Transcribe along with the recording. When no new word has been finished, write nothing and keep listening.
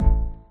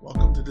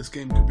that this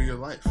game could be your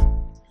life.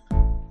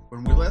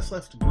 When we last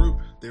left the group,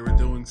 they were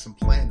doing some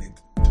planning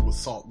to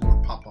assault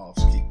Lord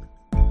Popov's keep.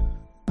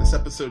 This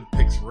episode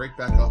picks right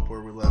back up where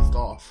we left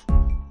off,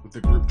 with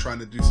the group trying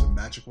to do some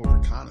magical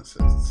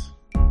reconnaissance.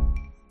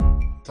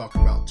 Talk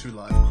about 2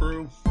 live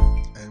crew,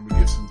 and we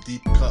give some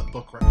deep cut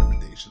book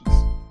recommendations.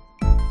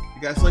 If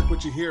you guys like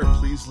what you hear,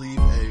 please leave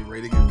a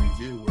rating and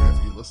review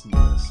wherever you listen to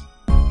this.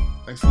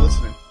 Thanks for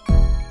listening.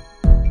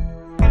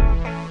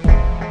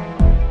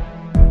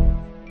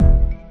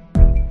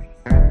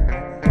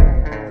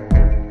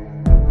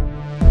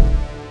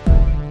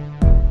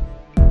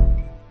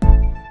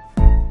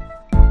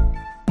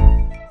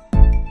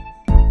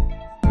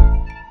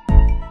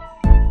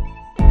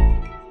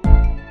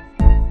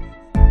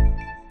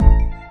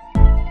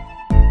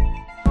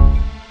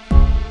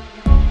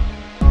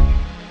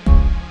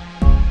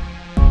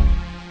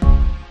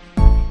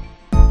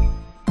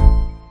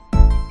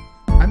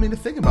 The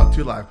thing about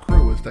 2 Live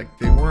Crew is like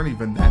they weren't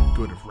even that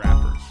good of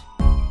rappers.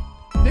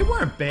 They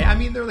weren't bad. I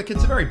mean,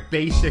 it's a very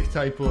basic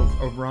type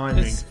of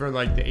rhyming for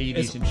like the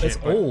 80s and shit. It's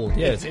old,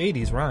 yeah. It's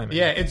 80s rhyming.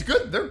 Yeah, it's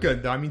good. They're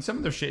good though. I mean, some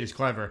of their shit is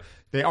clever.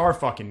 They are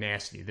fucking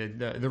nasty.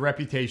 The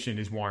reputation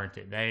is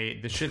warranted.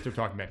 The shit they're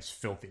talking about is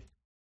filthy.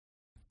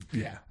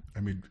 Yeah, I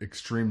mean,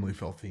 extremely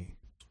filthy.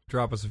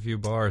 Drop us a few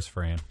bars,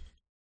 Fran.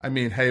 I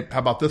mean, hey, how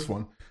about this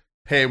one?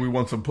 Hey, we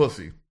want some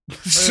pussy.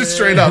 Just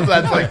straight up,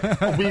 that's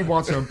like, we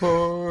want some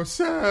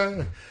pussy.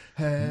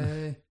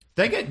 Hey,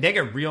 they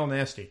get real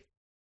nasty.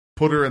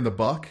 Put her in the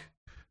buck.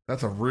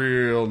 That's a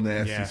real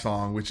nasty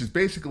song, which is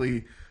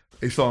basically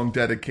a song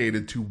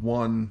dedicated to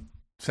one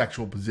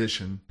sexual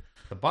position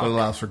that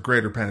allows for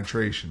greater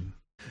penetration.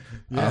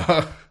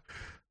 Yeah.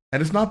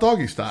 And it's not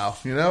doggy style,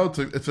 you know.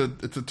 It's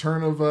a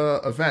turn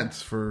of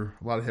events for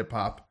a lot of hip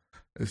hop.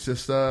 It's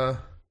just the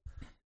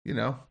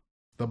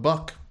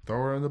buck. Throw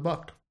her in the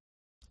buck.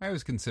 I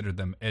always considered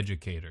them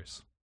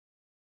educators.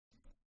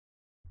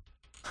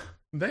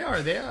 They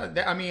are.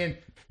 I mean,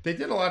 they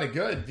did a lot of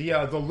good.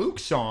 The Luke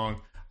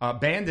song,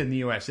 "Banned in the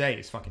USA,"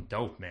 is fucking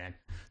dope, man.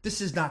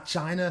 This is not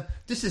China.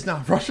 This is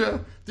not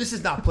Russia. This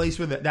is not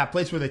that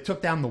place where they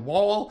took down the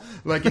wall.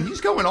 Like, and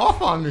he's going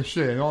off on this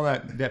shit, and all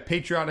that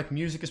patriotic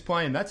music is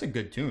playing. That's a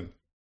good tune.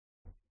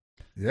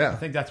 Yeah, I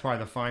think that's probably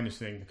the finest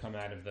thing to come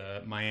out of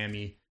the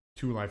Miami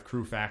 2 Live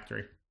Crew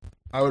factory.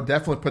 I would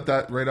definitely put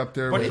that right up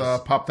there with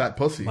Pop That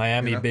Pussy.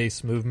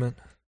 Miami-based movement.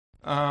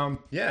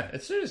 Yeah,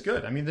 it's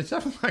good. I mean, it's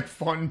definitely like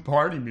fun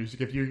party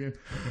music if you can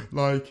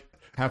like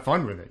have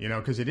fun with it, you know,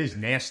 because it is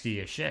nasty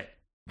as shit.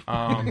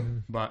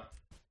 But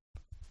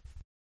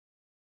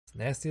as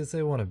nasty as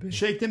they want to be.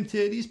 Shake them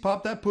titties,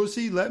 pop that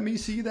pussy, let me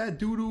see that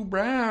doo-doo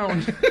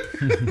brown.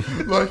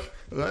 Like,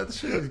 that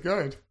shit is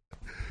good.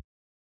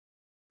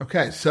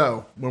 Okay,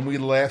 so when we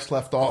last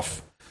left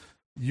off,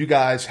 you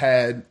guys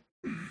had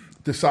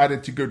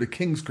decided to go to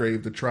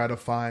Kingsgrave to try to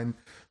find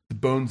the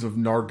bones of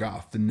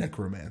Nargoth, the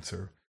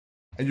necromancer.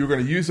 And you were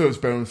going to use those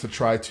bones to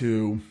try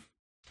to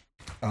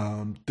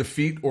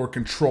defeat or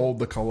control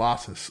the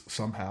Colossus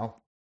somehow.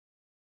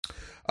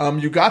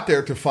 You got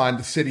there to find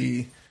the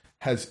city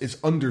is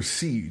under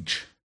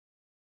siege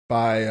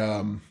by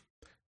an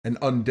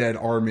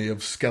undead army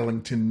of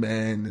skeleton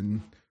men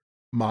and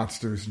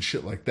monsters and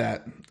shit like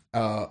that.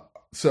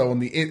 So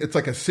it's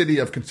like a city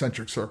of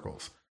concentric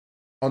circles.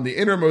 On the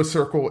innermost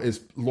circle is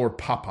Lord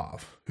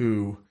Popov,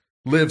 who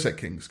lives at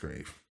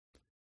Kingsgrave.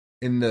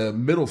 In the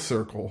middle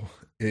circle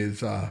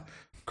is, of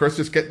course,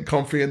 just getting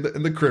comfy in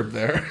the crib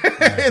there.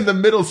 Right. In the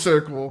middle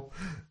circle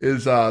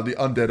is the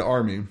undead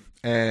army.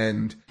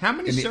 And how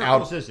many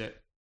circles is it?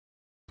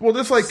 Well,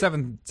 there's like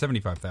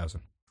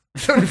 75,000.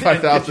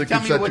 75,000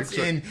 Tell me what's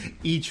in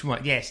each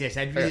one. Yes.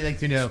 I'd really like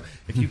to know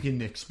if you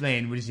can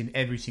explain what is in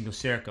every single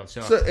circle.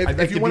 So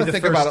if you want to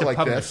think about it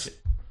like this,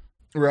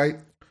 right?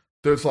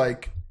 There's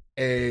like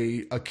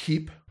a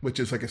keep, which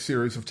is like a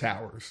series of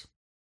towers,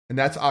 and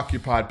that's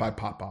occupied by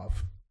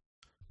Popov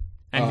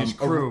and his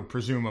crew,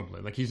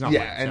 presumably. Like, he's not.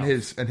 Yeah, and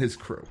his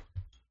crew.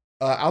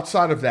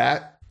 Outside of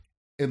that,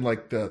 in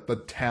like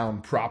the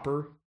town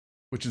proper,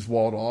 which is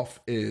walled off,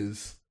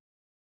 is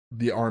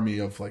the army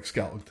of like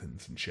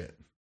skeletons and shit.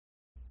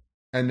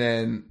 And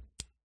then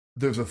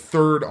there's a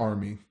third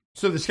army.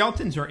 So the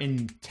skeletons are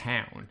in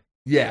town.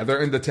 Yeah,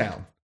 they're in the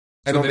town.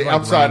 And so on the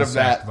outside of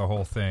that, the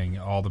whole thing,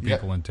 all the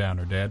people in town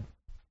are dead.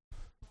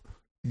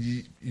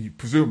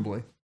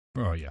 Presumably.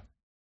 Oh, yeah.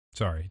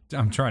 Sorry.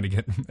 I'm trying to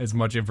get as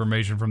much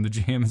information from the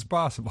GM as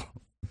possible.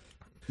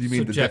 You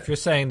mean so, Jeff, you're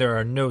saying there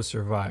are no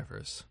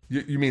survivors.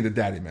 You mean the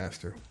Daddy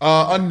Master.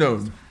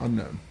 Unknown.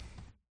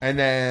 And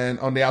then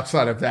on the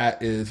outside of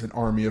that is an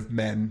army of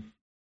men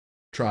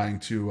trying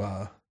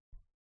to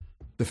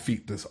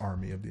defeat this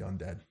army of the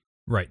undead.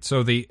 Right.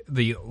 So the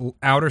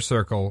outer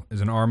circle is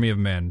an army of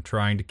men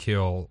trying to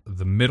kill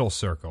the middle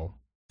circle.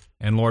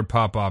 And Lord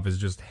Popov is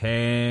just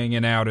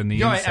hanging out in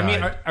the inside. I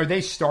mean, are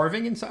they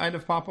starving inside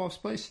of Popov's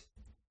place?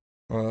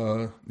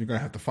 You're going to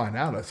have to find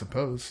out, I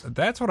suppose.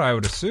 That's what I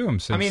would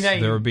assume, since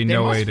there would be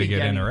no way to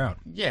get in or out.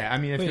 Yeah, I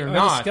mean, if they're are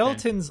not...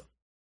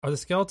 Are the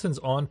skeletons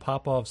on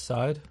Popov's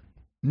side?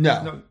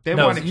 No. They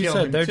want to kill him, you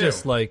said they're too.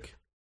 just like...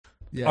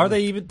 Yeah, Do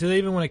they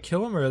even want to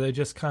kill him, or are they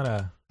just kind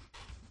of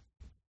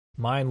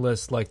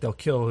mindless, like they'll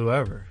kill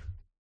whoever?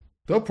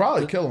 they'll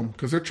probably kill him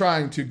because they're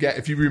trying to get.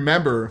 If you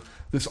remember,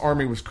 this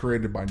army was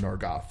created by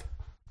Nargoth.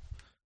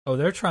 Oh,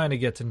 they're trying to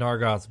get to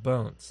Nargoth's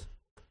bones.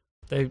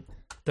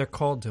 They're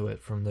called to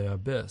it from the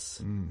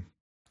abyss.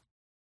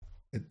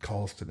 It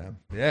calls to them.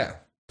 Yeah,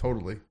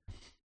 totally.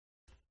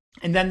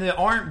 And then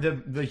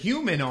the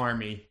human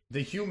army,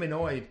 the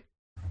humanoid,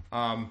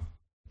 are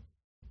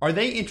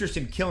they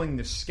interested in killing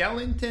the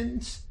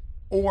skeletons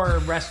or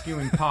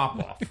rescuing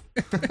Popoff?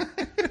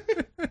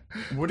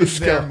 What is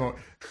their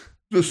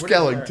the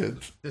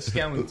skeletons? The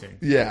skeleton.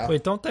 Yeah.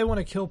 Wait, don't they want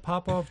to kill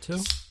Popov too?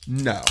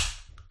 No.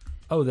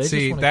 Oh, they just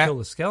want to kill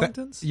the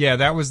skeletons?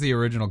 That was the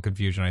original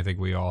confusion I think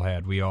we all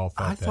had. We all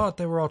thought I thought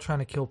they were all trying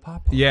to kill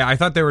Popov. Yeah, I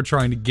thought they were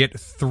trying to get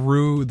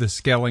through the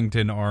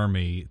skeleton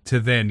army to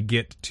then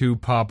get to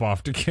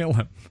Popoff to kill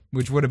him,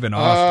 which would have been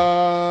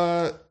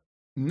awesome.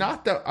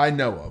 Not that I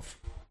know of.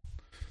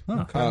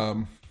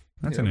 Okay.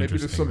 That's an maybe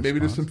interesting maybe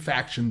there's response. some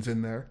factions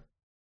in there.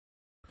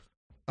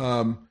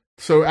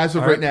 So as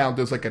of right now,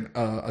 there's like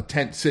a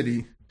tent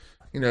city,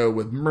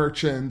 with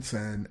merchants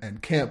and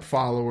camp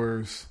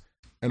followers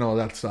and all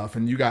that stuff.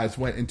 And you guys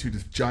went into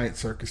this giant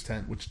circus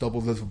tent, which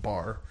doubles as a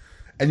bar.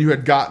 And you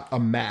had got a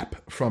map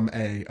from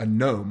a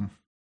gnome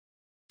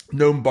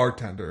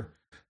bartender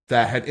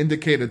that had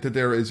indicated that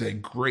there is a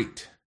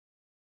grate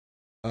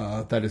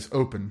that is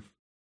open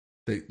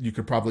that you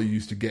could probably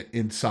use to get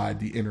inside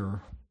the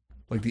inner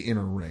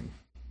ring.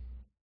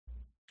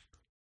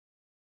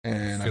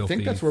 And I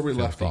think that's where we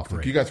left off.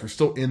 Like you guys were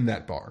still in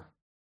that bar.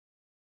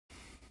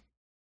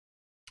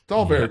 It's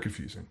all very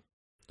confusing.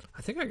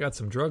 I think I got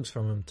some drugs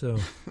from him too.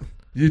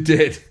 You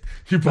did.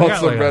 You bought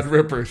some Red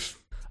Rippers.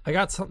 I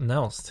got something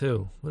else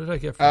too. What did I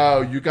get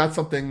from him? You got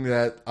something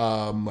that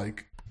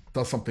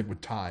does something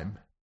with time.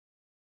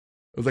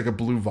 It was like a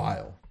blue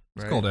vial.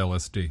 Right? It's called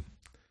LSD.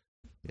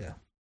 Yeah.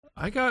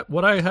 I got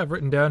what I have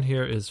written down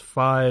here is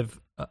 5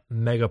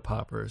 mega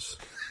poppers.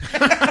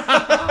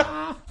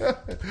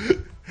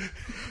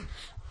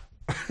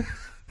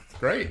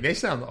 Great. They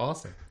sound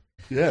awesome.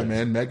 Yeah,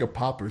 man. Mega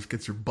poppers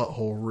gets your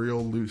butthole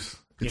real loose.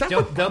 Yeah,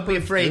 don't be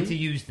afraid to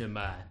use them,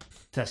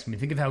 Tuscany.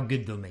 Think of how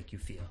good they'll make you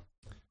feel.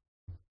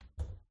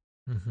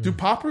 Do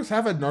poppers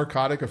have a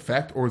narcotic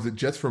effect, or is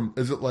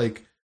it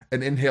like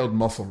an inhaled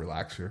muscle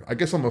relaxer? I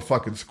guess I'm a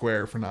fucking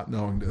square for not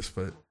knowing this,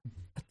 but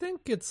I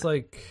think it's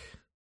like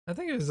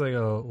a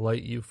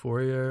light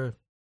euphoria.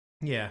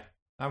 Yeah,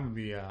 that would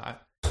be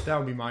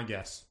my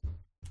guess.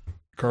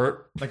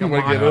 Kurt, Like a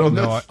wanna mild- get in on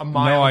no, this? a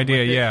mild No idea.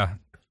 liquid. Yeah,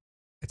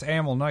 it's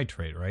amyl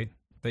nitrate, right?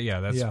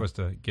 That's supposed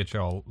to get you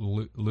all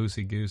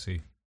loosey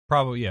goosey.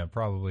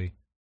 Probably.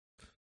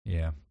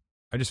 Yeah.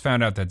 I just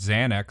found out that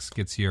Xanax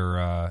gets your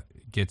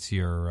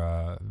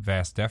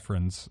vas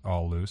deferens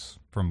all loose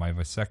from my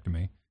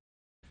vasectomy.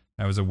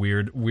 That was a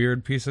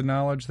weird piece of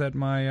knowledge that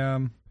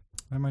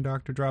my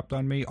doctor dropped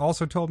on me.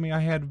 Also told me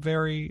I had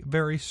very,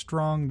 very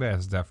strong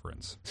vas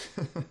deferens.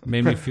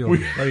 Made me feel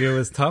good. Like it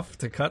was tough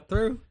to cut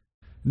through.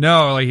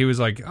 No, like he was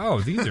like, "Oh,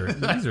 these are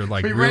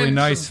like We ran really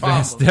into nice some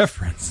vas problems.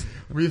 deferens."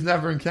 We've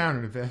never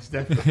encountered a best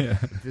definitely. Yeah.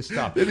 This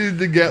stuff. They need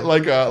to get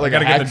like a I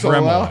gotta a get the axle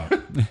Dremel out.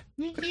 out.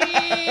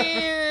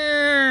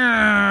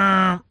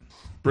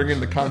 Bring in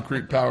the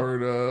concrete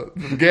powered,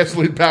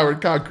 gasoline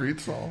powered concrete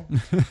saw.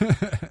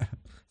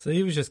 So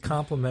he was just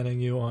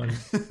complimenting you on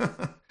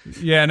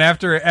Yeah, and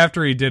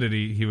after he did it,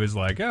 he was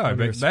like, "Oh, I your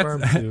bet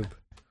sperm that's." tube.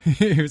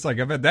 He was like,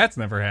 "I bet that's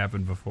never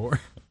happened before."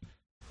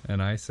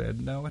 And I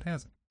said, "No, it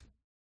hasn't."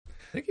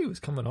 I think he was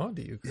coming on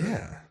to you.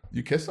 Yeah,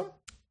 you kiss him?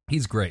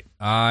 He's great.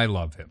 I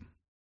love him.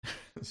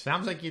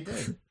 Sounds like you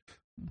did.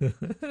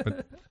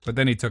 But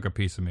then he took a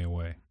piece of me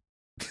away.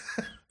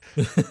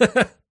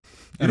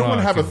 You don't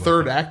want to have a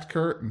third act,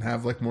 Kurt, and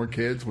have like more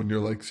kids when you're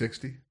like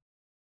 60?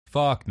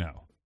 Fuck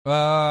no.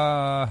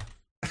 I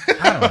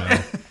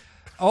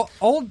don't know.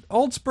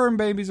 Old sperm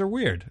babies are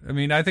weird. I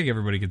mean, I think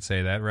everybody could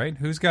say that, right?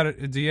 Who's got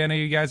it? Do any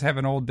of you guys have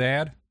an old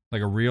dad?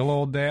 Like a real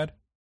old dad?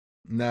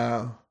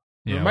 No.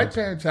 Yeah, My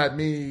parents had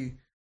me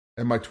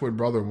and my twin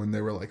brother when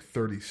they were like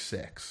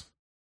 36.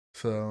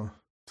 So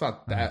it's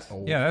not that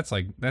old. Yeah, that's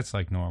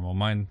like normal.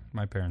 My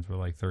parents were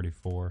like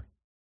 34.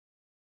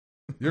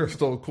 You're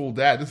still a cool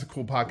dad. This is a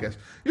cool podcast.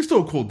 You're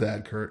still a cool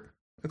dad, Kurt.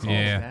 That's all.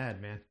 Yeah.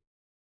 Bad, man.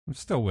 I'm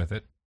still with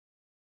it.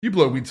 You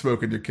blow weed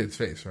smoke in your kid's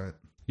face, right?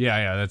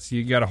 Yeah, that's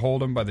you got to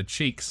hold them by the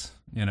cheeks,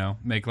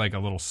 make like a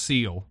little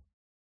seal.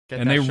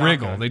 Get And that they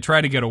wriggle. shotgun. They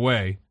try to get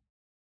away.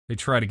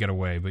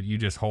 But you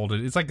just hold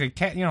it. It's like a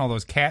cat,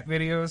 those cat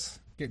videos,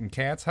 getting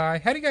cats high.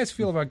 How do you guys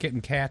feel about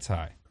getting cats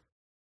high?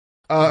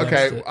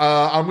 Okay,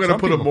 I'm going to Some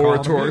put a people call it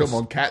moratorium abuse.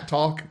 on cat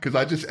talk because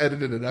I just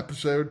edited an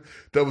episode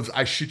that was,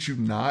 I shit you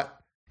not,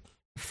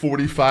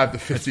 45 to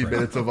 50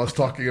 minutes of us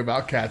talking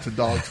about cats and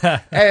dogs.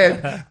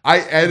 And I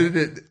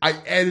edited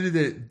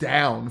it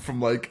down from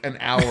like an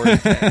hour and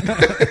 10.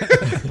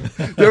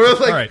 There was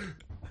like, All right.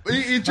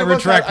 each I of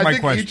us had, retract I my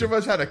think question. each of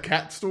us had a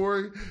cat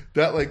story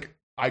that like,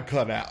 I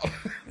cut out.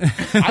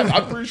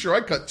 I'm pretty sure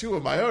I cut 2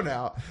 of my own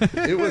out.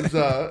 It was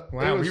wow,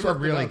 it was we were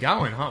really else.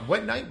 going, huh?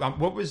 What night?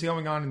 What was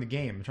going on in the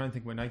game? I'm trying to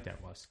think what night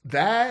that was.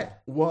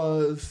 That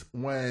was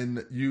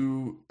when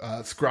you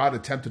Scrod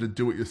attempted to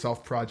do it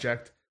yourself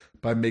project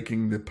by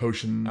making the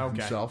potion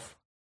himself.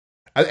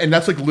 And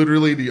that's like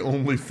literally the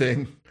only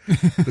thing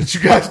that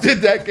you guys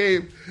did that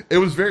game. It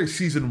was very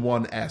season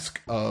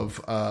 1-esque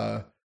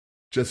of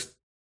just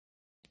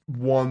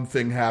one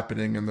thing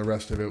happening and the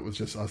rest of it was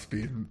just us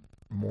being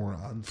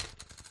morons.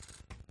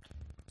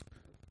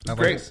 I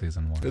Great. like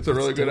season 1. It's a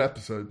really good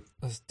episode.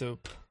 That's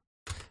dope.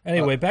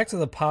 Anyway, back to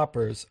the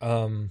poppers.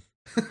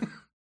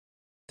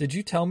 Did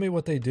you tell me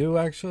what they do,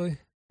 actually?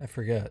 I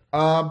forget.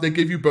 They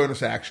give you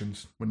bonus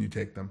actions when you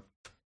take them.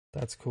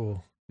 That's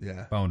cool.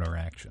 Yeah. Boner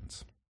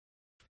actions.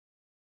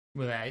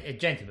 Well,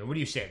 gentlemen, what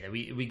do you say that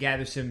we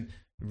gather some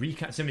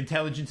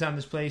intelligence on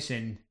this place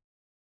and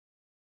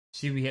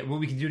see what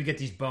we can do to get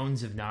these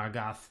bones of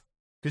Nargoth?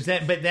 Because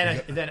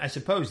then I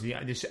suppose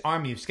this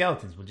army of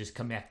skeletons will just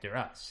come after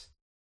us.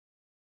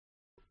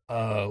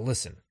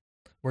 Listen,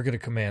 we're gonna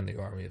command the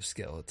army of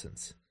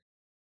skeletons.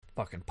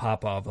 Fucking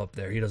Popov up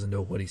there, he doesn't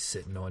know what he's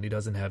sitting on. He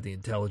doesn't have the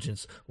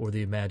intelligence or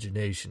the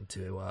imagination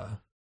to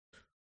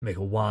make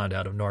a wand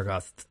out of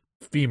Nargoth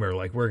femur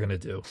like we're gonna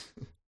do.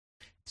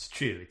 It's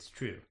true.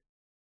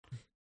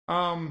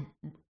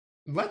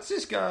 Let's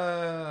just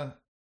go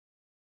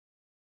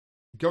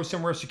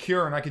somewhere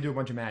secure, and I can do a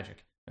bunch of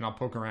magic, and I'll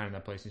poke around in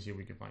that place and see what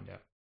we can find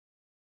out.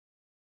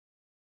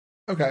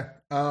 Okay.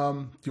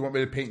 Do you want me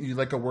to paint you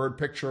like a word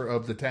picture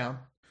of the town?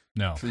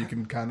 No. So you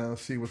can kind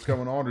of see what's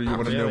going on, or you Not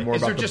want to really. know more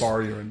Is about there the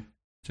bar you're in?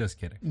 Just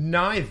kidding.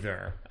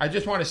 Neither. I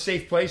just want a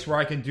safe place where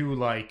I can do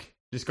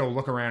just go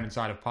look around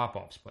inside of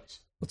Popov's place.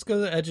 Let's go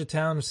to the edge of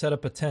town and set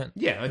up a tent.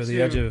 Yeah, Go let's to the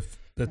do edge of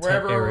the tent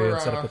wherever, area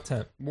and set up a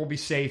tent. We'll be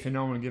safe, and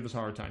no one will give us a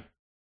hard time.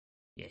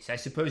 Yes, I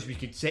suppose we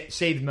could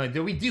save money.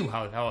 Though we do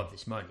have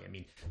this money. I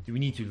mean, do we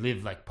need to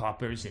live like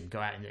paupers and go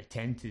out in a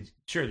tent?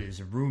 Sure, there's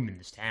a room in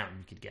this town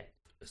we could get.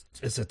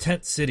 It's a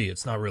tent city.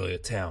 It's not really a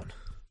town.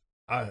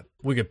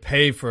 We could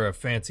pay for a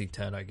fancy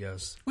tent, I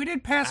guess. We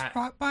did pass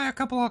by a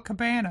couple of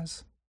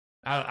cabanas.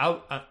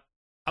 I'll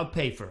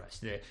pay for us.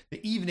 The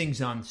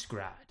evenings on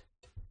Scrod.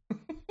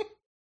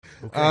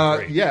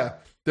 Okay, Yeah,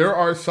 there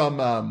are some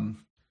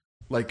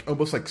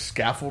almost like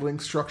scaffolding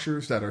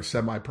structures that are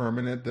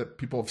semi-permanent that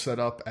people have set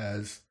up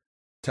as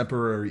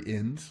temporary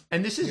inns.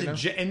 And this is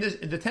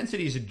the tent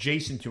city is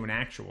adjacent to an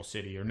actual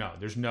city, or no?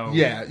 There's no.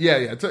 Yeah.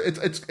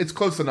 It's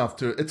close enough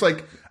to. It's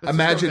like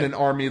imagine an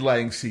army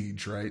laying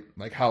siege, right?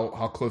 Like how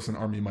close an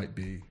army might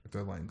be if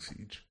they're laying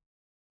siege.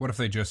 What if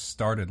they just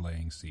started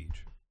laying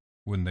siege?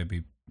 Wouldn't they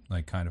be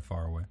like kind of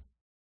far away?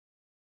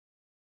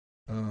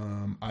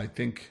 I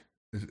think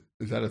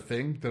is that a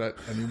thing that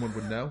anyone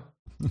would know?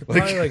 You're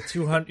probably like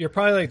 200. You're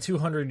probably like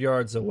 200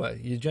 yards away.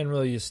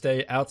 You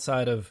stay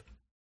outside of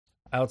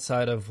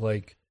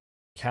like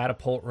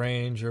catapult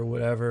range or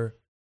whatever.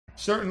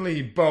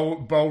 Certainly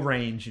bow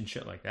range and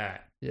shit like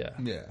that. Yeah.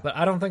 Yeah. But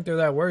I don't think they're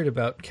that worried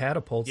about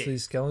catapults. Yeah.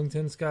 These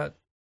skeletons got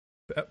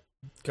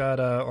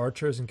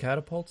archers and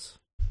catapults.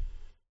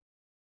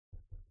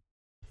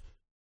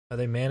 Are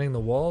they manning the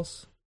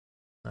walls?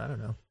 I don't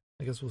know.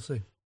 I guess we'll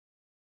see.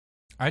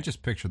 I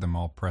just picture them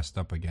all pressed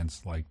up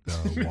against like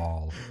the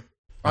wall.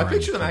 I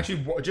picture them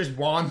actually just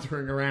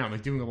wandering around,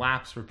 like doing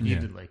laps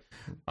repeatedly.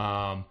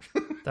 Yeah.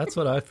 That's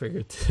what I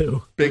figured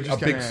too. Big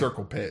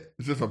circle pit.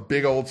 It's just a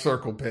big old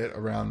circle pit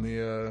around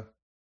the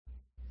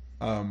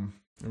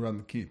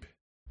keep.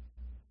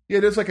 Yeah,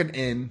 there's like an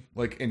inn,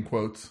 like in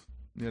quotes,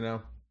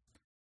 that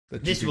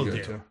this you will can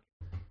do. go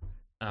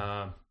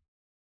to.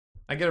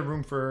 I get a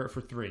room for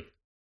 3.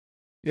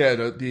 Yeah,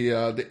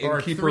 the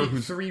innkeeper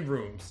who's 3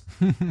 rooms.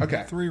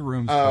 Okay, 3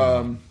 rooms.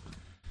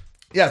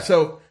 Yeah,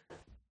 so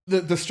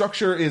the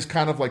structure is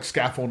kind of like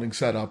scaffolding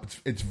set up.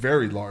 It's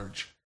very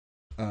large.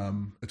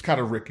 It's kind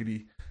of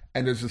rickety,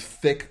 and there's this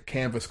thick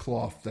canvas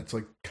cloth that's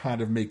like kind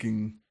of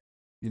making,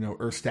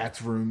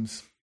 Erstats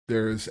rooms.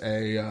 There's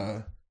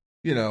a,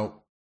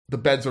 the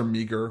beds are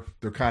meager.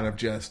 They're kind of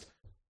just,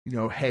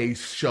 hay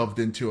shoved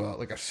into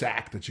a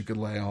sack that you could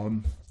lay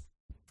on,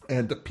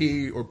 and to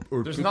pee or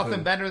there's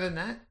nothing better than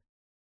that.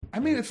 I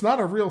mean, it's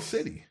not a real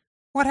city.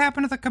 What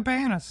happened to the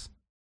cabanas?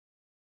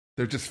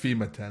 They're just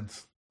FEMA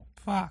tents.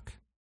 Fuck.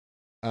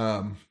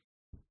 Are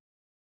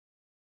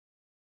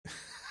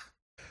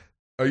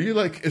you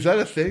is that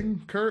a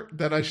thing, Kurt,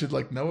 that I should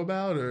know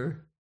about,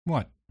 or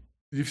what?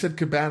 You've said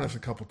cabanas a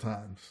couple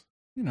times.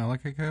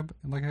 Like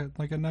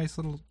a nice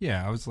little.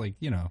 Yeah, I was like,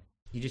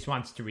 He just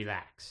wants to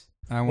relax.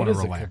 I want to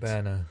relax. What is a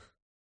cabana?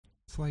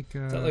 It's like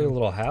is that like a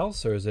little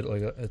house, or is it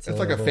like it's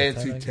like a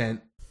fancy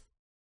tent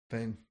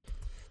thing?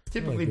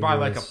 Typically by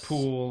like a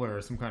pool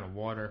or some kind of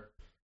water.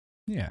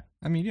 Yeah,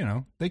 I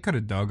mean, they could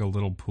have dug a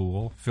little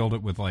pool, filled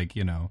it with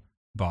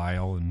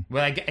bile and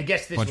I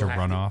guess this bunch of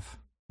runoff.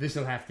 This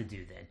will have to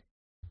do then.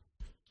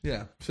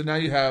 Yeah. So now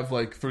you have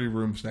 3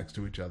 rooms next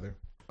to each other.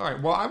 All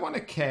right. Well, I want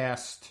to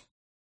cast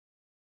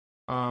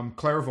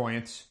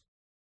clairvoyance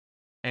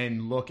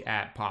and look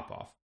at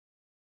Popov.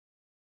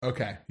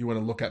 Okay, you want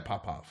to look at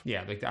Popov.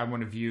 Yeah, like I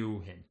want to view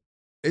him.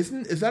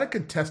 Is that a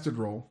contested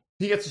role?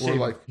 He gets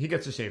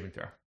a saving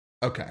throw.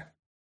 Okay.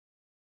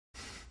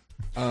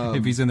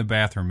 If he's in the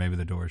bathroom, maybe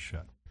the door's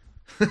shut.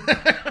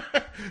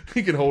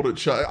 He can hold it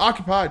shut.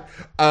 Occupied.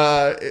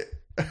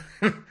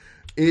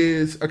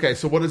 Okay,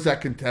 so what is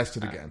that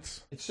contested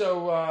against?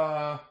 So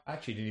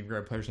actually didn't even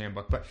grab player's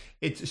handbook, but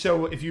it's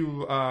so if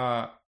you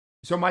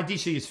so my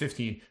DC is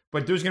 15,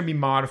 but there's going to be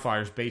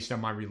modifiers based on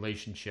my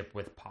relationship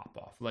with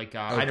Popov. Like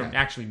I don't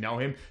actually know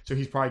him, so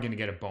he's probably going to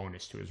get a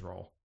bonus to his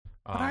roll.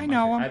 But I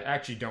know him. I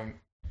actually don't.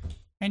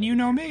 And you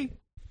know me.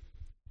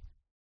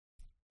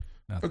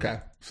 Nothing. Okay,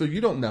 so you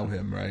don't know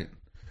him, right?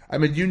 I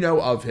mean, you know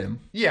of him.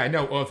 Yeah, I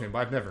know of him, but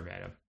I've never met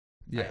him.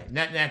 Yeah,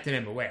 not that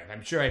I'm aware of.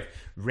 I'm sure I've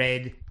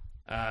read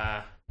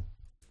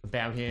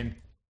about him.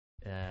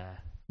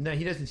 No,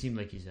 he doesn't seem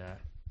like he's a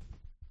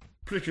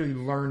particularly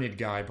learned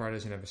guy. Probably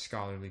doesn't have a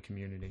scholarly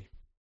community.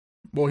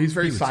 Well, he's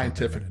very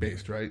scientific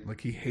based, right?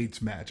 Like he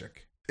hates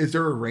magic. Is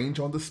there a range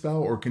on the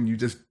spell, or can you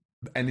just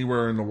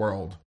anywhere in the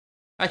world?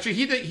 Actually,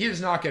 he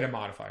does not get a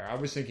modifier. I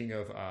was thinking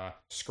of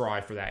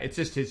Scrod for that. It's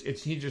just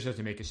he just has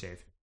to make a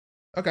save.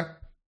 Okay.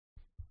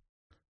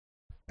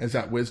 Is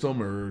that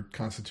wisdom or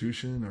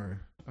constitution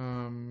or?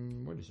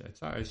 What is that?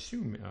 I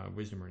assume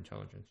wisdom or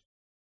intelligence.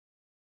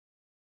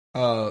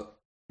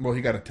 Well,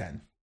 he got a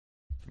 10.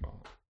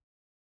 Well,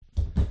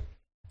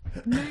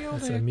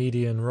 That's a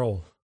median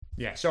roll.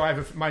 yeah. So I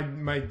have my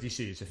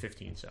DC is a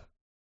 15. So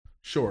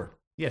Sure.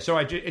 yeah. So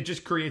it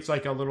just creates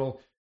like a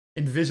little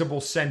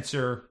invisible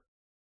sensor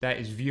that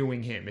is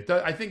viewing him.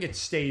 I think it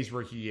stays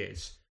where he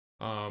is.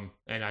 And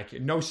I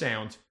can no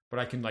sound, but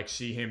I can like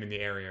see him in the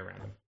area around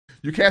him.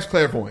 You cast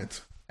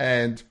clairvoyance,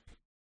 and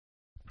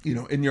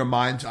in your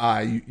mind's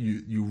eye,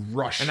 you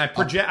rush, And I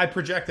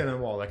project it on the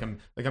wall like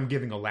I'm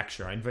giving a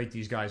lecture. I invite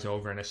these guys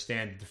over and I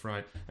stand at the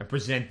front and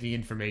present the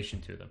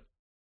information to them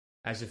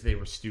as if they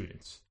were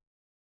students.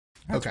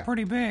 That's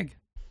pretty big.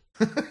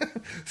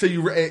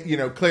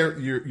 So Claire,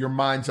 your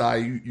mind's eye,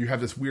 you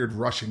have this weird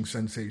rushing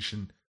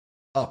sensation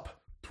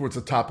up towards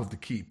the top of the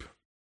keep,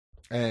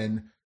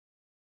 and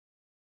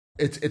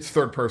it's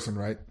third person,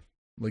 right?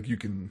 Like you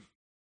can.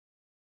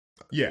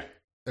 Yeah.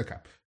 Okay.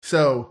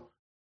 So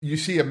you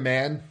see a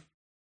man,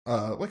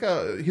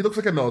 he looks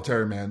like a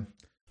military man.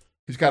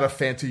 He's got a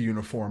fancy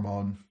uniform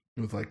on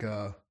with like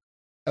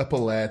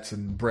epaulets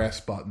and brass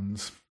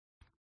buttons,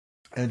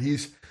 and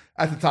he's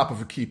at the top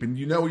of a keep. And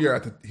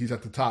he's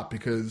at the top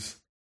because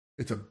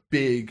it's a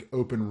big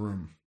open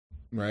room,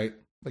 right?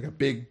 Like a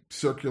big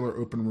circular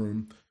open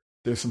room.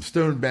 There's some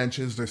stone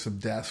benches. There's some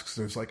desks.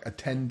 There's like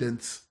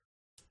attendants,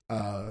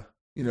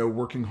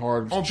 working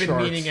hard. Open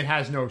charts. meaning it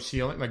has no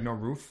ceiling, like no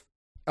roof.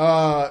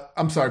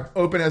 I'm sorry.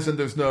 Open as in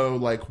there's no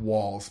like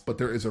walls, but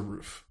there is a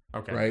roof.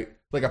 Okay. Right?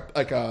 Like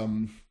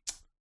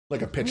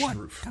a pitched What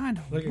roof. kind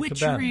of Like a witchery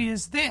cabana.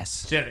 is this?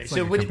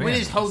 So what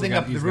is holding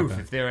up the roof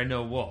if there are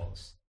no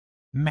walls?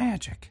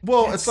 Magic.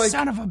 Well, That it's like-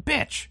 son of a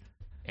bitch.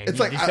 And It's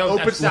like this I don't have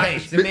opened-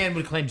 science. The man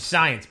would claim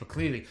science, but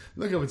clearly,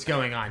 look at what's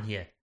going on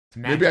here. It's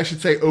magic. Maybe I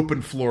should say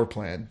open floor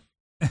plan.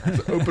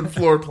 It's an open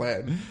floor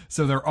plan.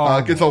 So there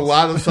are Gets a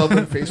lot of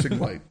southern facing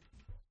light.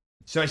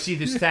 So I see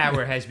this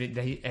tower has been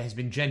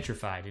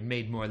gentrified and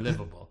made more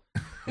livable.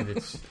 And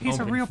it's He's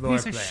a open real floor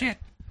piece of plan. shit.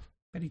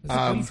 But he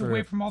Um, keeps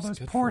away from all it's those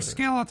good poor for-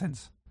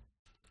 skeletons.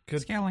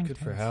 Good Skellingtons.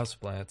 for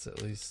houseplants,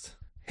 at least.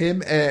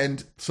 Him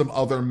and some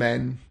other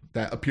men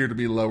that appear to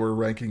be lower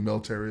ranking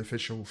military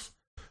officials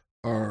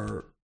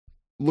are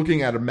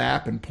looking at a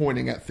map and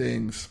pointing at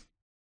things.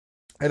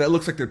 And it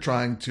looks like they're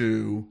trying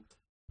to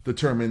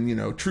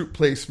determine, troop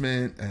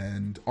placement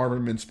and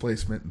armaments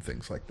placement and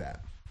things like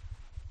that.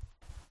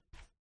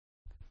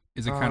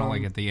 Is it kind of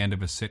like at the end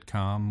of a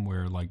sitcom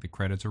where like the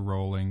credits are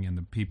rolling and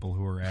the people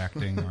who are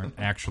acting aren't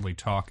actually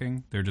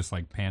talking? They're just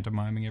like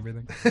pantomiming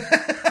everything.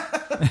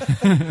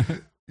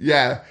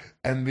 Yeah,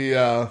 and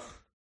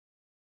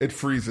it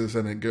freezes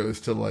and it goes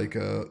to like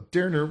a.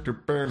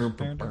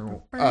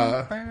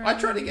 I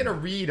try to get a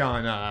read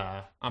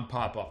on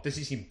Pop-Off. Does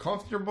he seem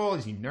comfortable?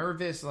 Is he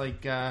nervous?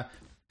 Like an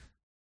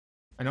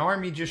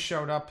army just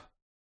showed up.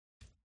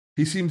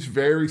 He seems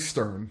very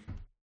stern.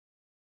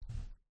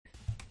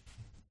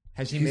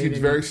 Has he He made seems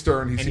any, very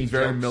stern. He any seems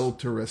very jokes?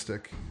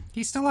 militaristic.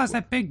 He still has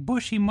that big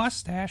bushy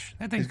mustache.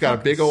 That thing He's got a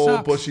fucking big old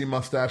sucks. bushy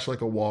mustache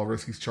like a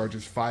walrus. He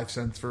charges 5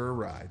 cents for a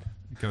ride.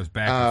 It goes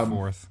back and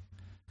forth.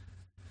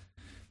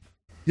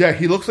 Yeah,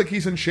 he looks like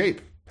he's in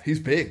shape. He's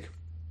big.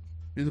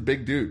 He's a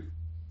big dude.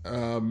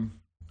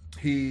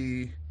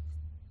 He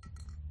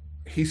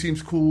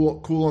seems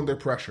cool under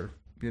pressure.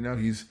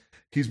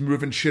 He's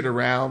moving shit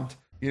around.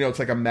 It's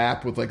like a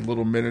map with like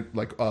little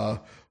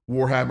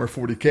Warhammer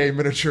 40K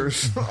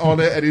miniatures on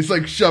it, and he's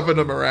like shoving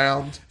them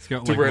around He's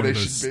got to like where one they of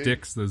those should be.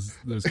 sticks,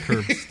 those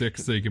curved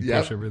sticks so you can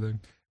Yep. push everything.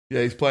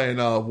 Yeah, he's playing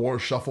War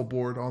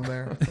Shuffleboard on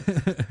there.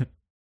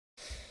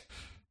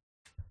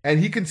 And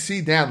he can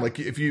see down, like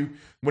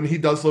when he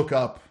does look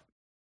up,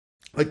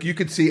 like you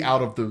could see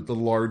out of the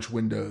large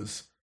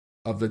windows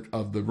of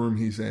the room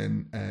he's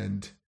in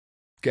and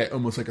get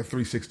almost like a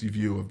 360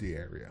 view of the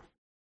area.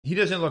 He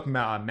doesn't look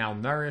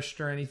malnourished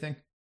or anything.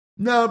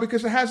 No,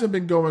 because it hasn't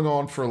been going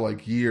on for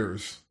like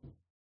years.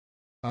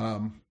 This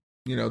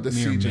Mere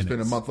siege has been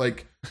a minutes. month.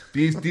 Like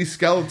these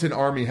skeleton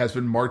army has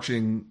been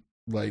marching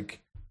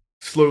like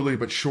slowly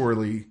but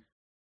surely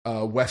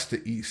west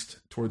to east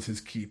towards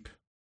his keep.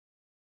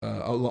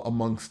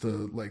 Amongst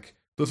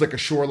there's like a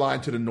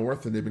shoreline to the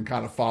north, and they've been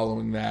kind of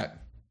following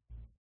that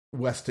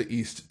west to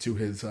east to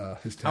his tower.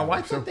 Oh,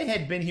 I thought they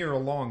had been here a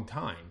long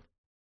time.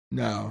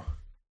 No.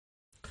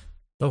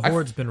 The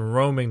Horde's been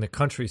roaming the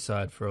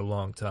countryside for a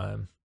long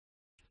time.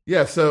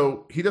 Yeah,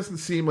 so he doesn't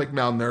seem like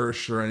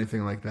malnourished or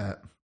anything like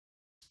that.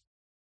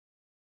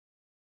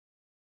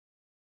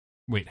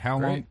 Wait, how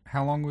Great. long?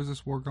 How long was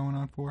this war going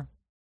on for?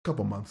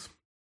 Couple months.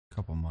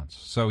 Couple months.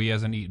 So he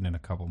hasn't eaten in a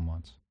couple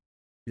months.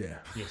 Yeah.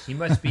 Yes, he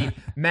must be.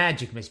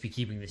 Magic must be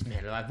keeping this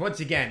man alive. Once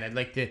again, I'd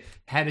like to.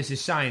 How does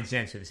his science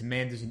answer this? A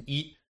man doesn't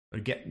eat or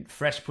get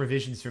fresh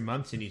provisions for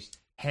months, and he's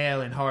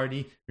hale and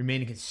hearty,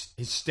 remaining his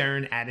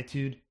stern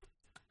attitude.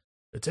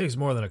 It takes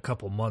more than a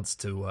couple months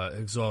to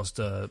exhaust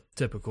a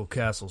typical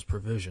castle's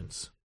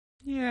provisions.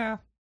 Yeah,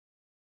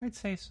 I'd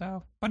say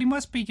so. But he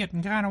must be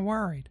getting kind of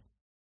worried.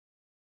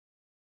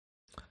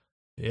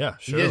 Yeah,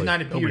 He sure. does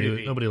not appear to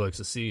be. Nobody likes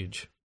a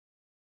siege.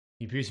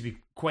 He appears to be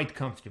quite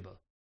comfortable.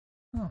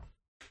 Oh.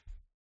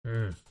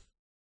 Mm.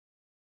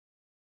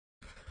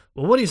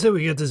 Well, what do you say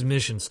we get this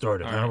mission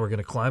started? All Huh? right. We're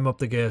gonna climb up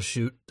the gas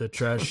chute, the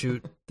trash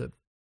chute, the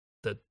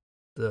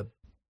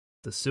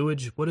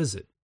sewage. What is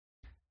it?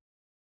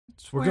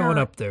 It's We're where- going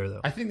up there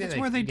though. I think That's that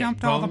where they get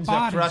dumped all the bones up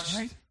bodies, thrust,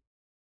 right?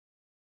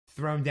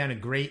 thrown down a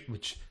grate,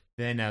 which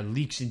then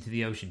leaks into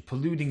the ocean,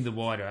 polluting the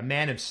water. A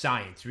man of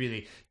science,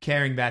 really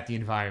caring about the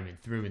environment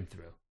through and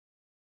through.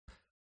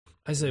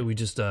 I say we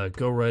just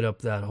go right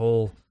up that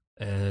hole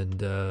and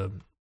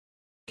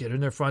get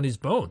in there, find these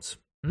bones.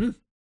 Hmm?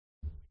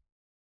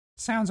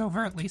 Sounds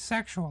overtly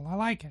sexual. I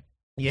like it.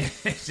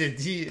 Yes,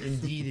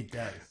 indeed it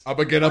does. I'm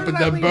gonna get up in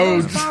Where them did I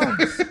leave bones.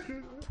 those bones?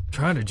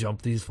 Trying to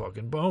jump these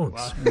fucking bones.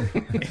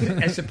 Well,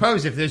 I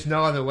suppose if there's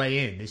no other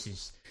way in, this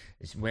is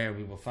where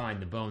we will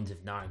find the bones of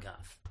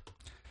Nargoth.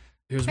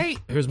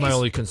 Here's my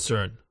only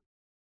concern.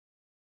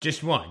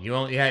 Just one. You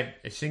only had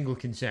a single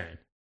concern.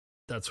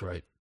 That's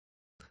right.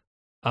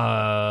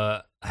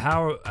 How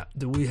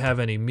do we have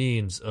any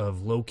means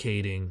of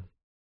locating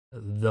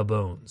the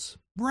bones?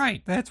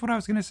 Right, that's what I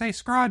was going to say.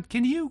 Scrod,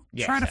 can you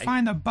Yes, try to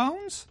find the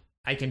bones?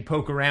 I can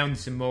poke around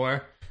some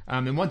more,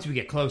 and once we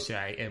get closer,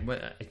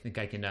 I think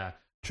I can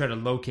try to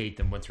locate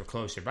them once we're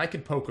closer. But I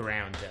can poke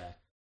around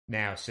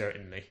now,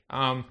 certainly.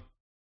 I mean,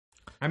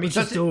 Let's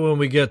just do it when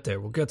we get there.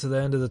 We'll get to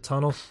the end of the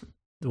tunnel.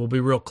 We'll be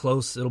real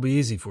close. It'll be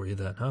easy for you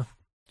then, huh?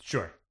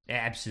 Sure,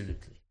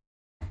 absolutely.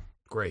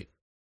 Great.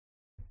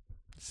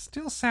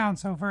 Still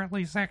sounds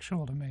overtly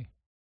sexual to me.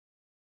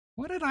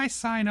 What did I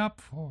sign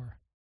up for?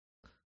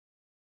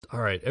 All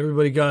right,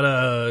 everybody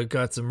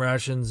got some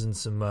rations and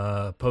some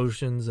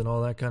potions and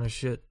all that kind of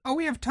shit. Oh,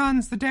 we have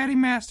tons. The Daddy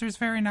Master's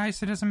very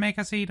nice. It doesn't make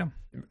us eat them.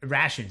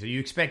 Rations. Are you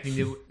expecting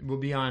that we'll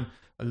be on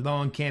a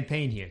long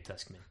campaign here,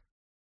 Tuskman?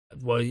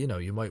 Well,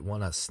 you might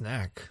want a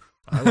snack.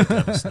 I like to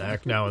have a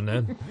snack now and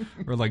then.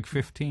 Or like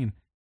 15.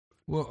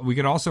 Well, we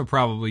could also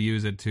probably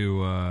use it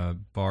to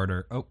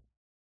barter. Oh,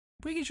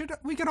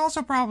 We could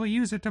also probably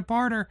use it to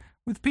barter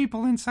with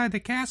people inside the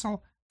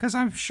castle, because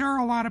I'm sure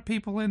a lot of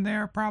people in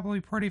there are probably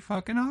pretty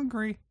fucking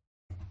hungry.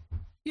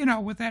 You know,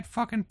 with that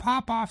fucking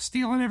pop-off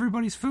stealing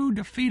everybody's food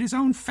to feed his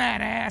own fat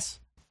ass.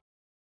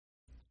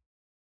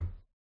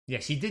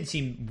 Yes, he did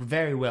seem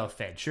very well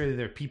fed. Surely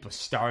there are people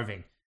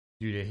starving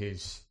due to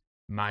his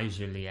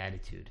miserly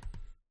attitude.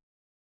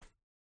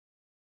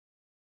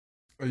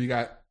 Oh, you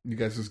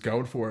guys just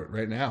going for it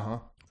right now, huh?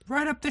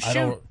 Right up the I chute.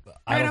 don't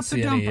Right up the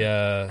see any.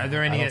 dumper. Are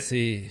there any- I don't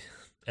see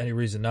any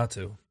reason not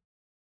to.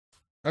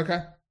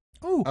 Okay.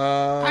 Ooh,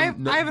 I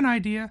have an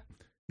idea,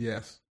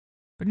 Yes.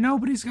 but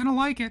nobody's gonna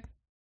like it.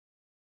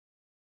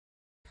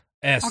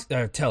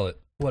 Tell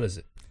it. What is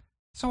it?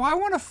 So I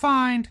want to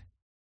find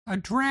a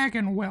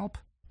dragon whelp,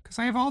 because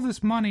I have all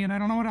this money and I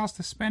don't know what else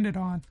to spend it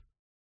on.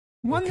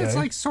 One that's Okay.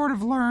 like sort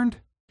of learned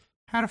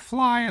how to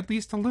fly at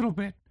least a little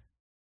bit.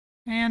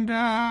 And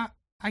I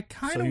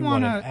kind of you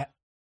want an to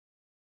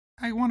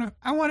I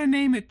want to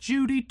name it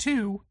Judy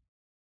too.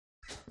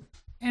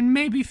 And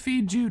maybe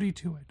feed Judy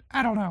to it.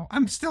 I don't know. I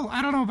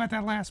don't know about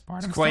that last part.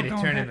 It's I'm quite a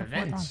still going turn back of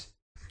and forth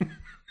on it.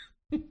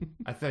 events.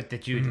 I thought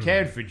that you had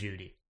cared for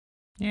Judy.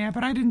 Yeah,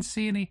 but I didn't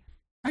see any.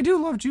 I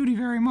do love Judy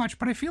very much,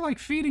 but I feel like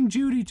feeding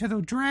Judy to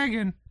the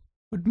dragon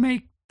would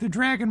make the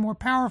dragon more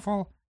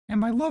powerful, and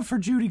my love for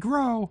Judy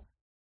grow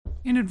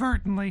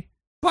inadvertently.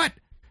 But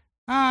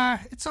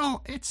I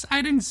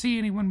didn't see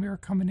any when we were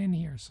coming in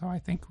here, so I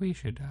think we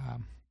should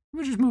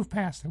we'll just move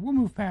past it. We'll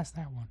move past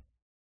that one.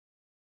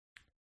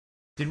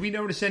 Did we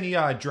notice any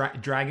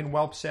dragon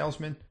whelp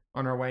salesmen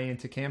on our way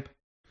into camp?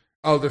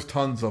 Oh, there's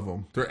tons of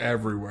them. They're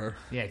everywhere.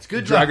 Yeah, it's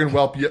good Dragon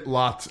luck. whelp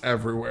lots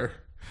everywhere.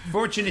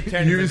 Fortunate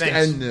turn of Used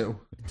events. and new.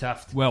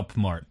 Tuft. Whelp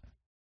Mart.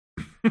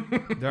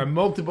 There are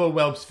multiple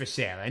whelps for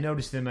sale. I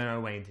noticed them on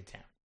our way into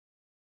town.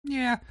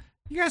 Yeah,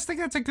 you guys think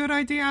that's a good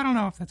idea? I don't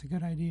know if that's a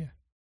good idea.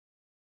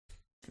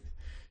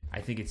 I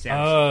think it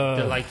sounds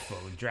delightful.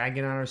 A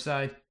dragon on our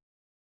side.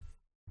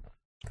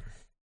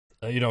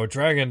 A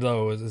dragon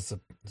though is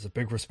a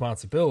big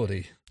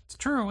responsibility. It's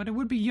true, and it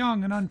would be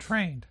young and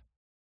untrained.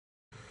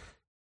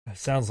 It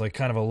sounds like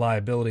kind of a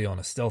liability on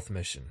a stealth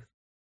mission.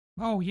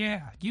 Oh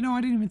yeah, I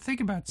didn't even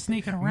think about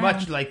sneaking around.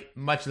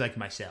 Much like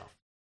myself.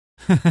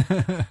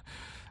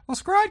 Well,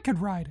 Scrod could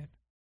ride it.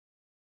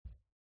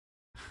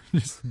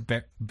 Just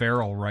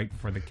barrel right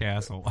for the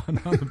castle on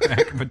the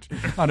back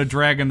of on a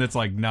dragon that's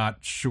like not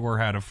sure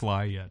how to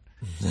fly yet.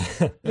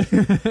 Now,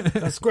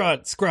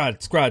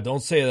 Scrod,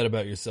 don't say that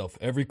about yourself.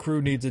 Every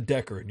crew needs a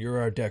decker, and you're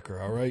our decker,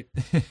 all right?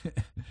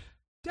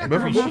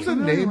 Remember, what was the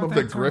name of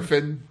the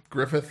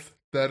Griffith,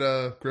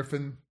 that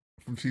Griffin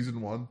from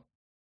season 1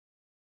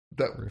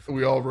 that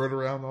we all rode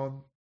around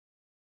on?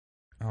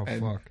 Oh,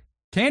 fuck.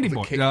 Candy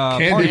Boy.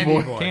 Candy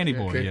Boy. Candy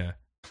Boy, yeah.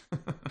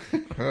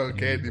 Oh,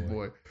 Candy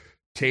Boy.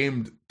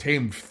 Tamed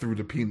through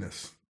the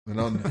penis. And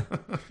on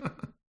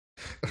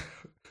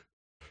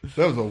that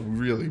was a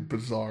really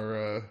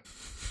bizarre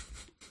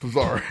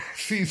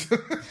season.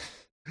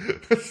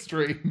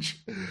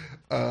 Strange.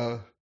 It's a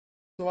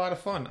lot of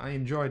fun. I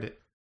enjoyed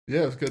it.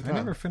 Yeah, it was a good time. I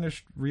never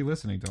finished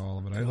re-listening to all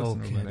of it. I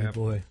listened to Candy that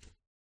Boy.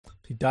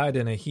 He died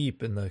in a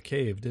heap in the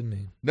cave, didn't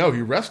he? No,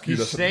 he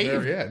rescued us at the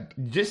very end.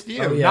 Just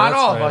you. Oh, yeah, Not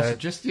all right. of us,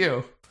 just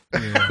you.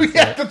 Yeah.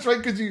 Yeah, that's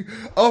right. Because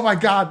oh my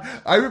god,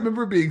 I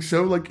remember being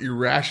so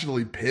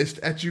irrationally pissed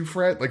at you,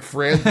 Fran,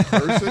 Fran the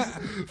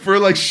person,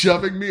 for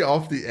shoving me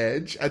off the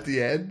edge at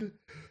the end.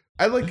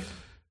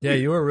 Yeah,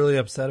 you were really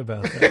upset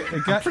about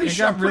that. I'm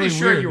pretty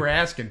sure you were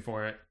asking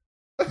for it.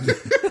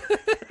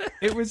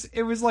 It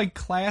was like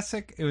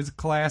classic. It was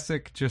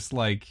classic. Just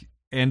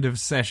end of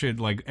session.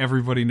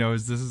 Everybody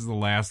knows this is the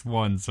last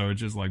one, so it's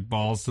just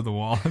balls to the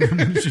wall,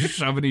 and just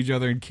shoving each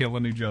other and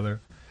killing each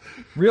other,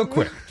 real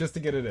quick, just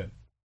to get it in.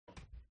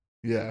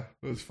 Yeah,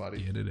 it was funny.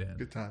 Get it in.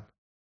 Good time.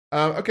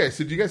 Okay,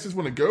 so do you guys just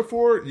want to go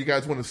for it? You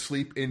guys want to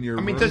sleep in your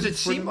room? Does it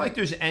seem like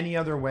there's any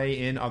other way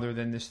in other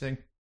than this thing?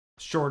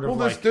 Short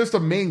of there's the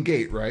main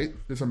gate, right?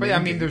 There's a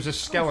main gate. There's a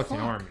skeleton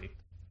army.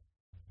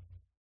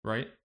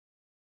 Right?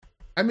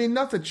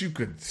 Not that you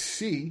could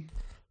see.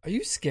 Are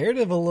you scared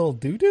of a little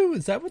doo-doo?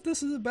 Is that what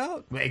this is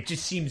about? Well, it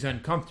just seems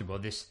uncomfortable,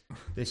 this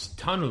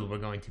tunnel we're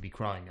going to be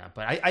crawling up.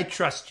 But I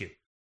trust you,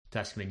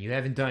 Tuskman. You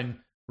haven't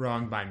done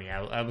wrong by me.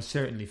 I will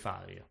certainly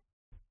follow you.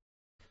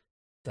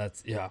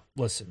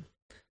 Listen.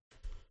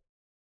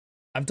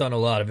 I've done a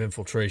lot of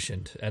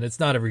infiltration, and it's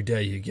not every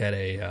day you get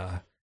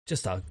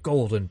just a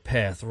golden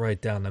path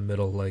right down the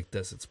middle like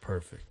this. It's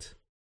perfect.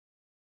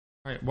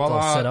 All right, well,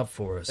 it's all set up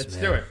for us. Let's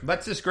man. do it.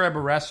 Let's just grab a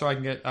rest so I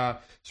can get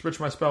switch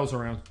my spells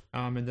around,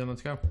 and then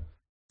let's go.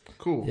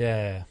 Cool.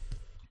 Yeah.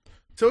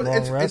 So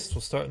long rest.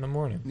 We'll start in the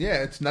morning.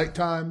 Yeah, it's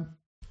nighttime.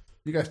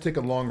 You guys take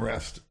a long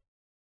rest.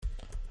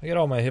 I get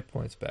all my hit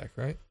points back,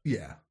 right?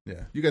 Yeah.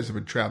 You guys have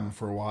been traveling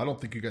for a while. I don't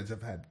think you guys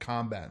have had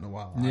combat in a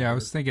while. Yeah, I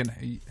was thinking,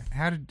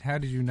 how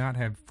did you not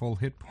have full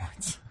hit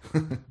points?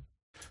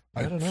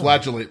 I don't know.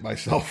 Flagellate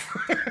myself.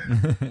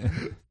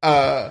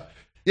 Yeah,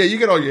 you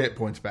get all your hit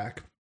points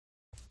back.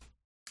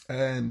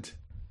 And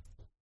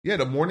yeah,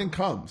 the morning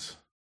comes.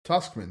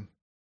 Tuskman,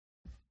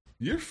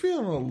 you're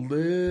feeling a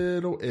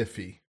little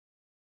iffy.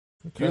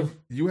 Okay.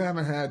 You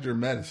haven't had your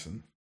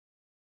medicine.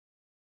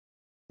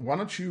 Why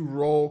don't you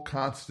roll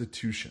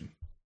Constitution?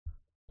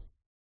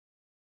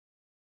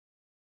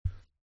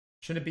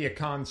 Shouldn't it be a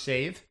con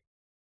save?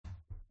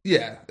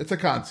 Yeah, it's a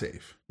con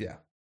save. Yeah.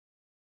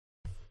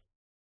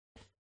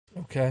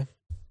 Okay.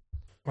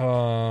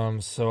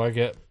 So I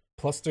get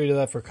 +3 to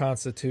that for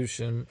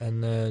Constitution,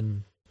 and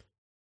then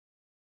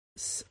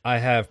I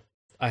have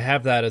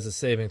that as a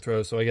saving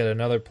throw, so I get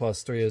another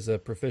 +3 as a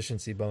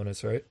proficiency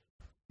bonus, right?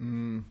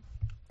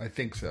 I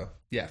think so.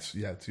 Yes,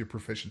 yeah, it's your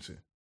proficiency.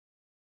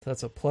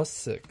 That's a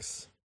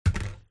 +6.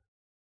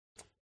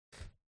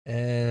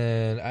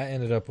 And I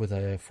ended up with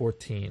a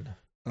 14.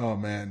 Oh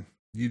man,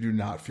 you do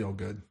not feel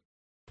good.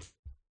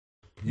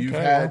 You've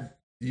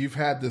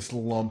had this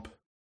lump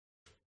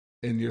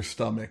in your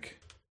stomach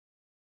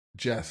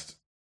just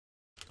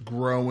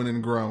growing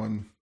and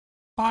growing.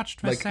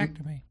 Botched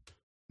vasectomy.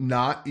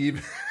 Not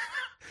even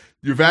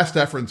your vas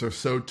deferens are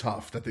so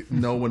tough that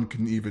no one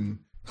can even.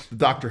 The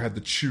doctor had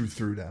to chew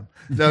through them.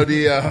 No,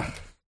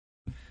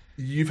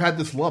 you've had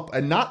this lump,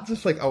 and not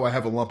just I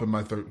have a lump in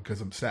my throat because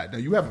I'm sad. No,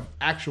 you have an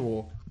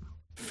actual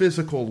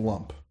physical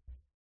lump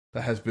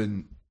that has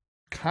been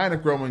kind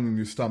of growing in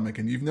your stomach,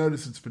 and you've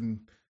noticed it's been,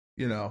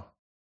 you've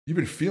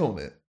been feeling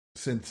it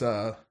since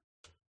a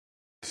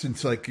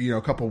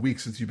couple of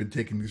weeks since you've been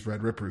taking these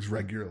Red Rippers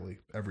regularly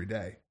every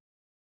day.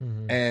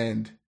 Mm-hmm.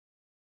 And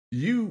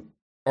you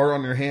are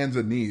on your hands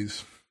and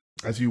knees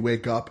as you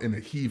wake up in a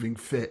heaving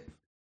fit,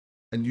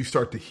 and you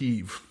start to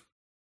heave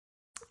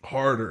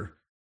harder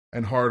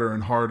and harder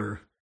and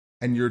harder,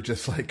 and you're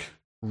just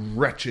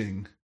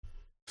retching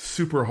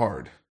super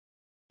hard.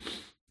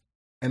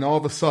 And all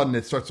of a sudden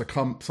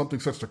something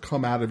starts to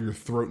come out of your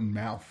throat and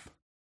mouth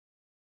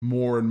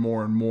more and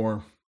more and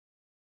more.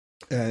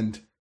 And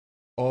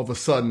all of a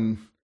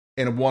sudden,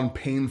 in one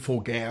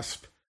painful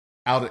gasp,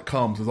 out it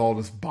comes with all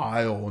this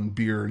bile and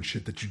beer and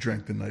shit that you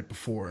drank the night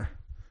before.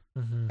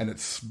 And it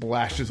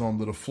splashes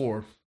onto the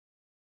floor.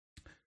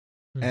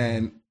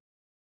 And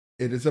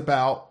it is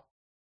about,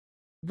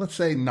 let's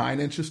say, 9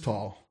 inches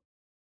tall,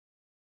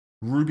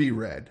 ruby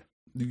red.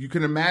 You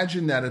can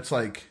imagine that it's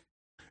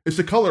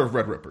the color of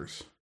Red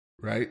Rippers,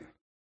 right?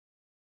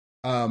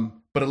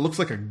 But it looks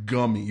like a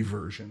gummy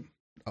version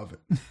of it,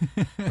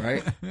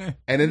 right?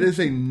 And it is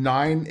a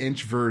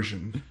 9-inch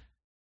version,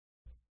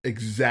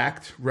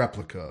 exact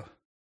replica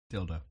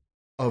dildo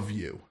of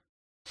you.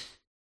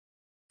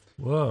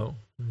 Whoa,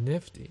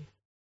 nifty.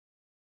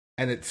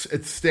 And it's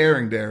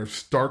staring there,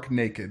 stark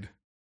naked,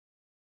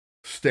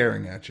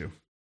 staring at you.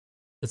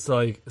 It's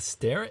like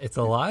staring. It's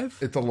alive.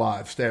 It's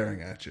alive,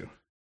 staring at you.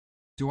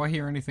 Do I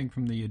hear anything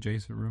from the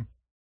adjacent room?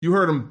 You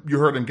heard him. You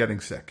heard him getting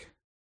sick.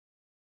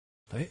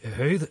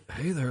 Hey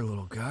there,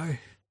 little guy.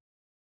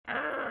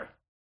 Are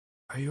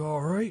you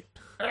all right?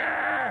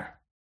 I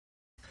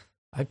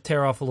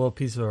tear off a little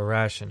piece of a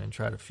ration and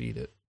try to feed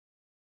it.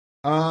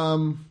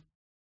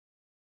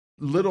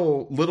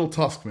 Little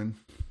Tuskman,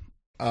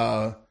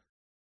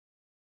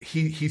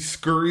 he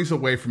scurries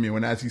away from you,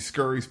 and as he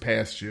scurries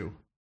past you,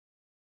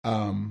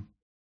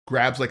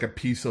 grabs like a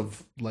piece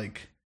of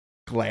like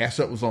glass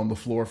that was on the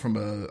floor from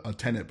a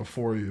tenant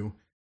before you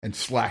and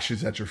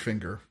slashes at your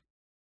finger.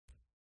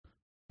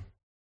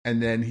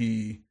 And then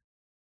he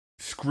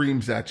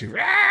screams at you,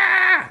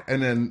 "Ah!"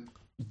 And then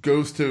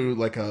goes to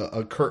like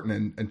a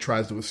curtain and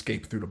tries to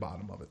escape through the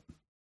bottom of it.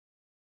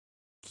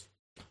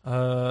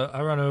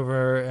 I run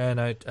over and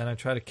I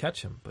try to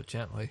catch him, but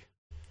gently.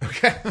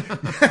 Okay.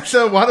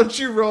 So why don't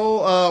you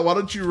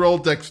roll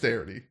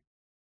dexterity?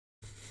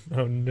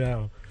 Oh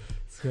no.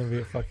 It's gonna be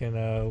a fucking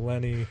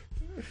Lenny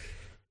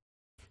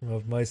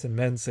of Mice and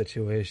Men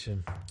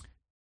situation.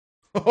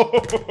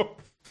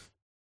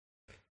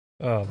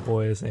 Oh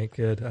boy, this ain't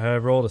good. I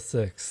rolled a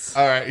 6.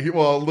 All right.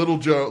 Well, little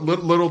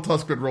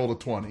Tuskman rolled a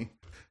 20.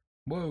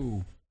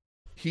 Whoa.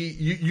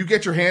 You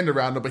get your hand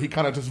around him, but he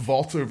kind of just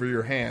vaults over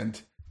your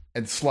hand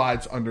and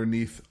slides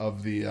underneath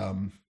of the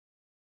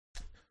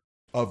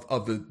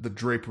the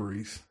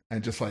draperies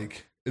and just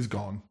like is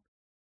gone.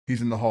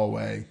 He's in the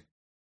hallway,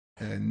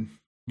 and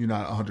you're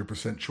not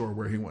 100% sure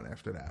where he went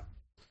after that.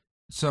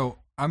 So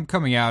I'm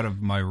coming out of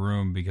my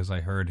room because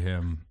I heard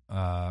him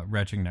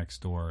retching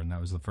next door, and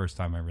that was the first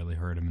time I really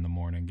heard him in the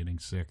morning getting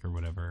sick or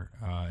whatever.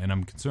 And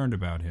I'm concerned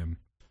about him,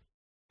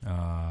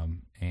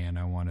 and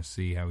I want to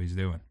see how he's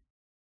doing.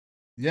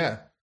 Yeah.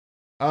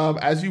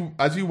 As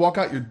you walk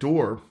out your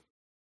door,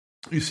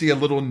 you see a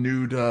little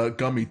nude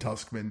gummy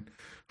Tuskman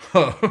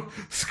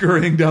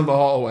scurrying down the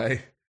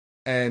hallway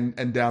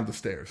and down the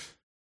stairs.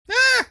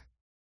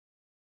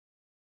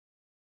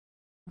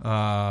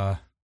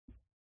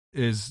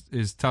 Is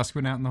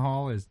Tuskman out in the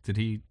hall? Did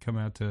he come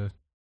out to?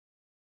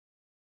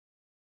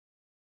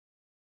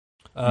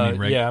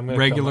 Yeah, I'm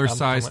regular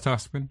size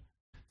Tuskman.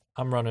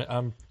 I'm running.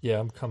 I'm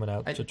coming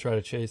out to try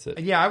to chase it.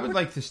 Yeah, I would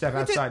like to step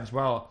outside as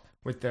well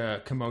with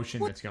the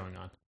commotion that's going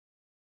on.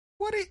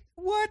 What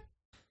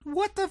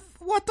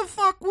the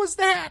fuck was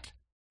that?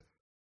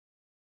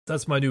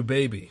 That's my new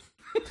baby.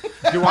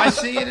 Do I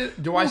see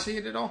it? Do I see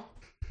it at all?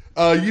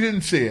 You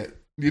didn't see it.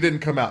 You didn't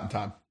come out in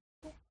time.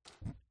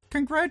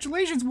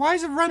 Congratulations. Why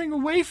is it running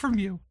away from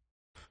you?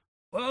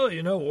 Well,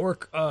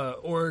 orc,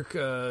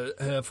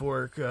 half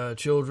orc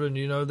children.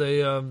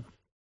 They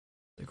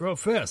grow up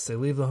fast. They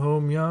leave the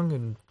home young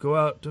and go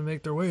out to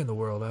make their way in the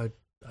world. I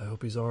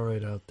hope he's all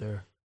right out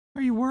there.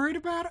 Are you worried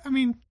about it? I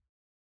mean,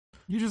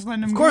 you're just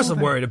letting him go. Of course I'm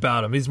worried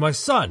about him. He's my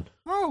son.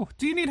 Oh,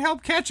 do you need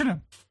help catching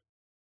him?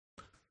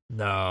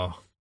 No.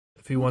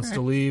 If he wants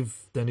to leave,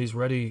 then he's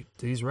ready.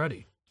 He's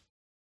ready.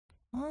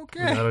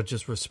 Okay. We gotta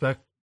just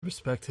respect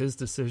his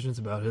decisions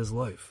about his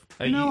life.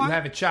 You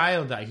have a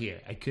child, I hear.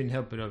 I couldn't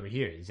help it over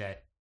here. Is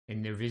that...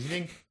 And they're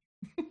visiting?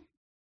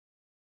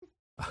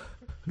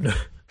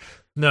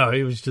 No,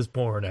 he was just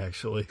born,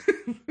 actually.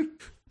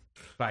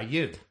 By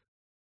you?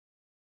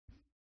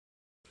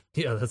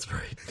 Yeah, that's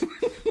right.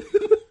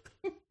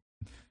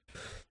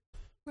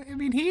 I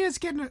mean, he is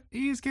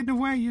getting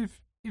away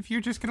if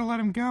you're just gonna let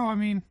him go. I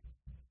mean,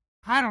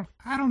 I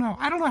don't know.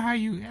 I don't know how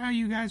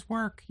you guys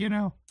work.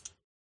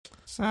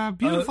 It's a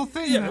beautiful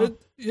thing.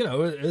 Yeah,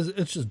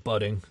 it's just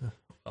budding.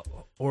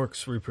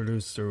 Orcs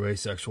reproduce through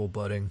asexual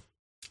budding.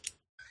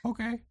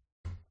 Okay.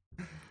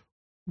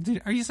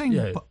 Are you saying?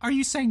 Yeah. Are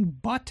you saying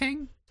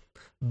butting?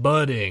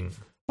 Budding.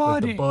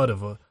 Like the bud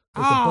of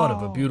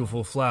a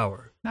beautiful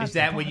flower. Is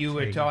that what you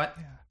were taught,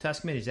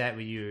 Tuskman? Is that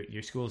what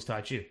your schools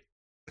taught you?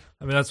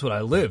 I mean, that's what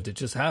I lived. It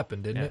just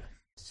happened, didn't it?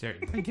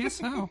 Certainly. I guess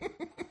so.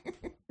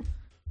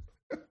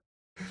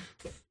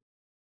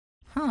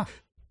 Huh.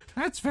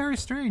 That's very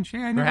strange.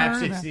 Yeah, I never Perhaps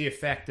heard it's of that. the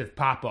effect of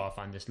Popoff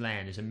on this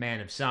land as a man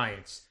of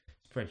science,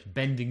 perhaps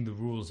bending the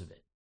rules of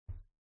it,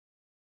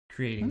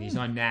 creating these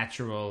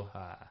unnatural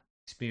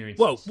experiences.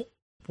 Whoa,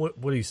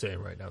 what are you saying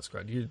right now,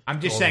 Scrod? I'm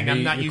just saying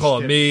I'm not used to... You're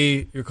calling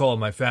me, you're calling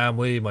my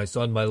family, my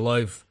son, my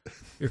life,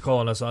 you're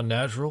calling us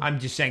unnatural? I'm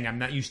just saying I'm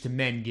not used to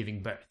men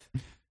giving birth.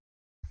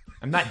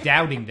 I'm not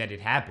doubting that it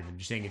happened. I'm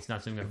just saying it's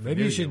not something I'm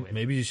familiar with.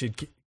 Maybe you should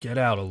get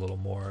out a little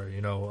more.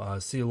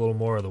 See a little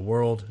more of the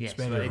world.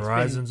 Expand your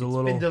horizons a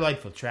little. It's been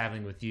delightful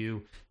traveling with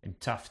you and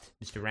Tuft,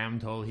 Mr.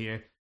 Roundhole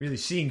here. Really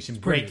seeing some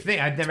great things.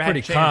 I've never had a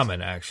chance. Pretty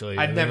common, actually.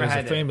 Never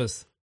had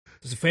there's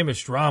a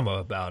famous drama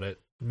about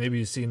it. Maybe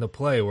you've seen the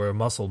play where a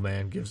muscle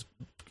man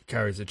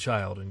carries a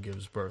child and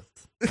gives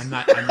birth. I'm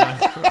not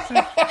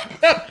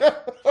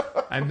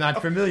I'm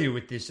not familiar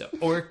with this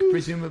orc,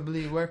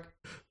 presumably work.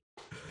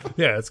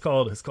 Yeah, it's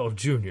called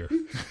Junior.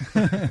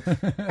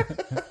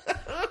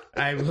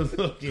 I will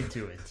look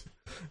into it.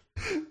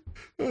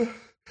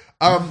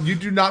 You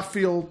do not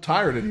feel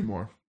tired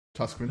anymore,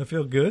 Tuskman. I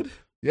feel good.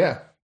 Yeah,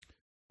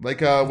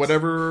 like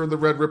whatever the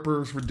Red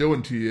Rippers were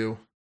doing to you,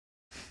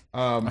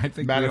 I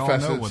think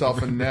manifested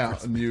itself in now,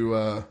 and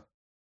you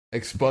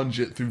expunge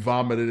it through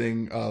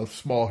vomiting a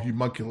small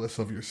homunculus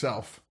of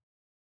yourself.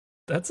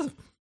 That's a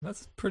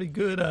pretty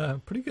good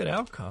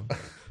outcome.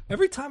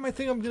 Every time I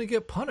think I'm going to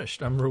get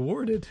punished, I'm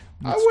rewarded.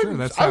 That's true.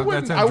 That's how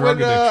drug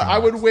addiction I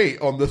would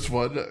wait on this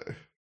one.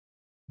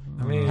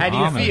 I mean, how do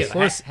you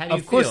feel?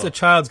 Of course, the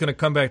child's going to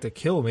come back to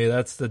kill me.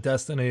 That's the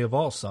destiny of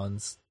all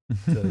sons,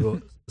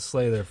 to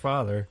slay their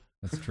father.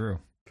 That's true.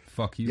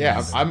 Fuck you.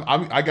 Yeah,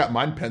 I got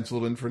mine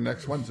penciled in for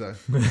next Wednesday.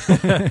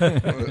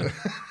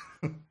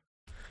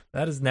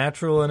 That is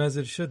natural and as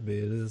it should be.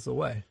 It is the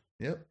way.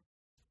 Yep.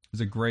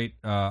 There's a great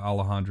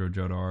Alejandro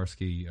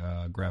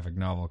Jodorowsky graphic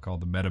novel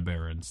called The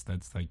Metabarons.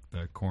 That's like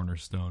the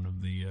cornerstone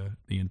of the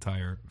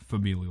entire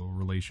familial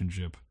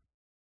relationship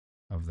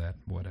of that.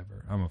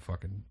 Whatever. I'm a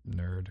fucking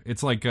nerd.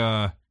 It's like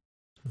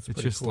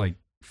it's just cool. Like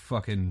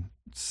fucking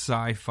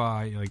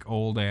sci-fi, like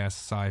old ass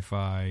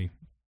sci-fi,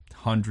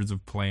 hundreds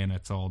of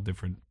planets, all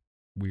different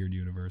weird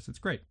universe. It's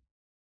great.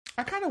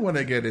 I kind of want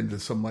to get into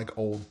some like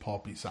old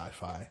pulpy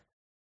sci-fi,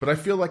 but I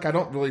feel like I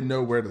don't really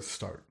know where to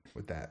start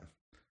with that.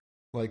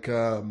 Like,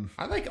 I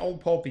like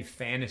old pulpy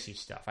fantasy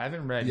stuff. I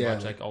haven't read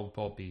much like old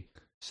pulpy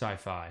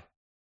sci-fi.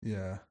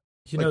 Yeah,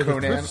 like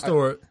Conan,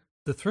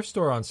 the thrift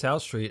store on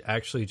South Street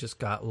actually just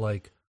got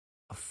like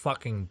a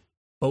fucking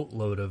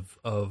boatload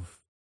of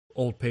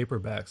old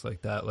paperbacks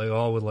like that, like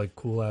all with like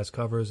cool ass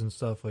covers and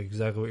stuff, like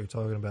exactly what you're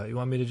talking about. You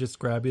want me to just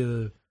grab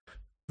you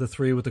the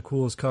three with the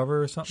coolest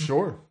cover or something?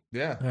 Sure.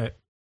 Yeah. All right.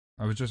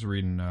 I was just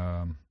reading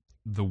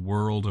The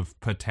World of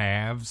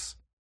Patavs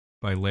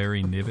by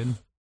Larry Niven.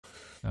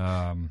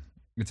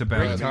 It's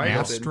about an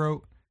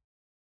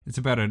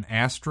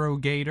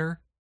astrogator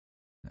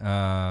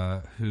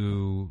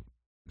who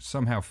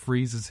somehow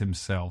freezes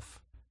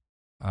himself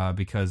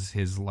because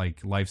his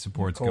like life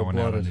support's going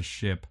out on his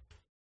ship,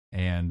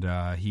 and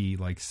he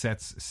like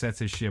sets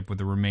his ship with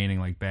the remaining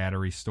like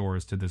battery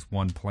stores to this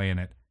one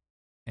planet,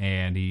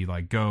 and he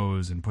like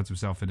goes and puts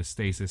himself into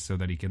stasis so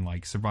that he can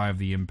like survive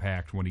the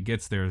impact when he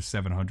gets there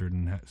 700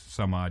 and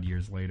some odd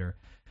years later.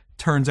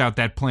 Turns out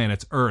that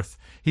planet's Earth.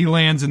 He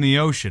lands in the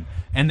ocean,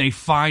 and they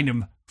find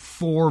him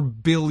 4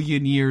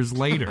 billion years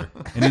later,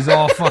 and he's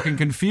all fucking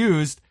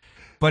confused.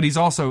 But he's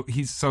so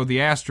the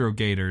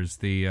astrogators,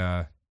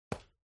 the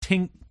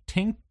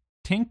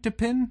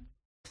Tinktopin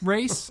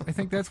race, I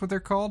think that's what they're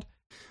called.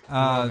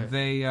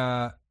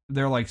 They're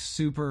like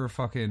super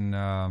fucking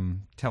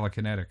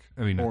telekinetic.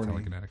 I mean, not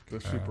telekinetic. They're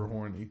super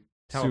horny.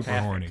 Super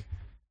horny.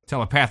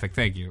 Telepathic.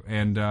 Thank you.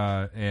 And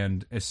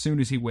as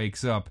soon as he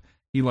wakes up,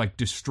 he like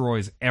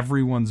destroys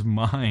everyone's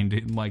mind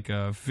in like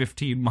a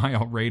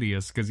 15-mile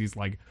radius because he's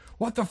like,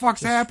 "What the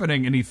fuck's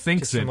happening?" And he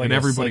thinks it, like and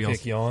everybody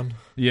else. Yawn.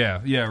 Yeah,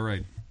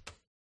 right.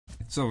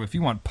 So if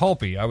you want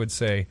pulpy, I would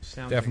say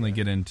definitely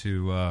get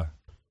into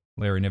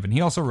Larry Niven. He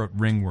also wrote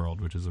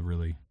Ringworld, which is a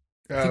really.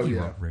 I think he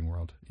wrote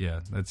Ringworld. Yeah,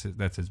 that's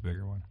his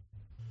bigger one.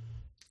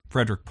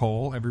 Frederick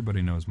Pohl.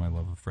 Everybody knows my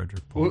love of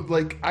Frederick Pohl. Well,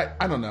 like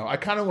I don't know. I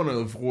kind of want to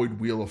avoid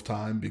Wheel of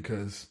Time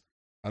because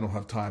I don't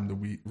have time to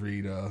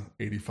read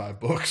 85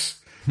 books.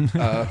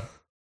 So.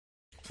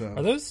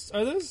 Are those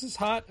as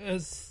hot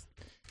as?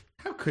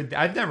 How could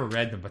I've never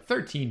read them, but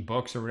 13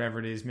 books or whatever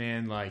it is,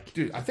 man. Like,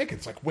 dude, I think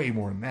it's like way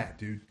more than that,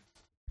 dude.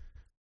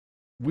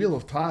 Wheel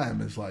of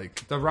Time is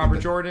like the Robert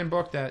Jordan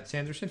book that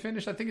Sanderson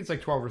finished. I think it's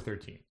like 12 or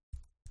 13.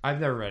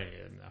 I've never read any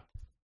of them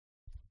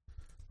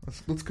though.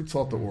 Let's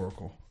consult the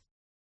Oracle.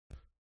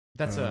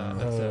 That's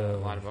a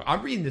lot of books.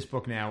 I'm reading this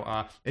book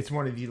now. It's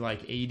one of the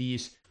like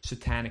 80s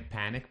satanic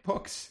panic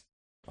books.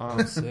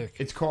 Sick.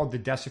 It's called The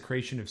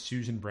Desecration of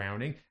Susan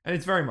Browning, and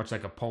it's very much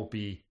like a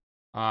pulpy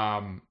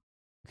kind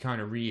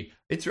of read.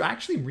 It's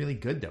actually really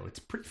good though. It's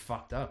pretty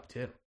fucked up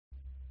too.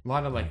 A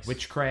lot of like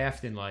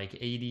witchcraft and like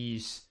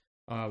 80s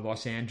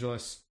Los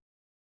Angeles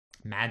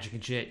magic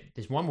and shit.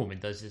 This one woman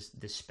does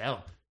this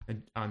spell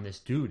on this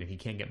dude, and he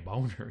can't get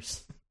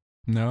boners.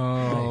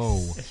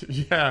 No.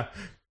 Yeah,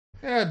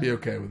 I'd be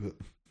okay with it.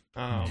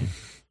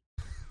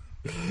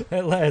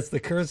 At last, the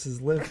curse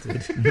is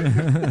lifted.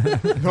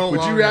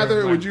 Would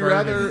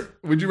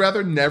you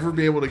rather never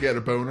be able to get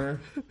a boner,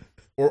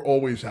 or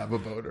always have a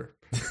boner?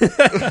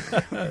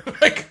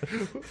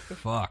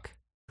 Fuck.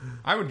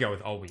 I would go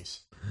with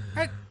always.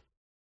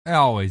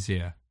 Always,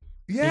 yeah.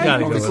 Yeah,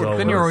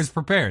 then you're always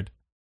prepared.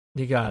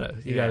 You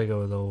gotta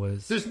go with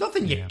always. There's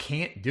nothing you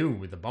can't do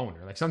with a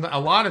boner. Like a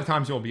lot of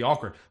times it will be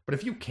awkward, but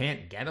if you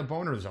can't get a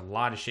boner, there's a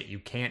lot of shit you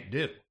can't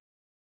do.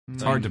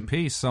 It's hard to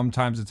pee.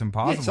 Sometimes it's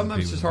impossible. Yeah,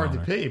 sometimes it's just hard to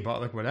boner. pee,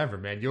 but like whatever,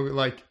 man. You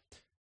probably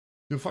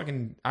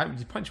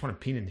just want to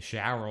pee in the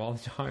shower all the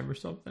time or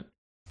something.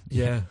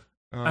 Yeah.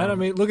 And I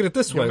mean, look at it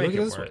this way. You'll Look make at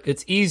it it this way. work.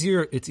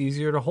 It's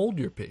easier to hold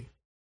your pee.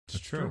 It's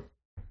true.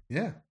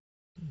 Yeah.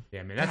 Yeah,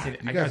 I mean that's You I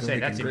guys gotta are say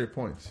making great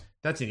points.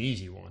 that's an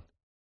easy one.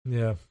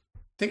 Yeah.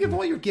 Think of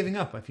all you're giving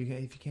up if you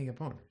can't get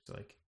boners.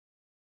 Like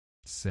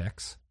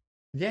Sex.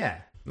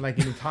 yeah, like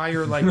an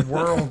entire like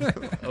world.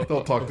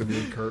 Don't talk to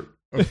me, Kurt.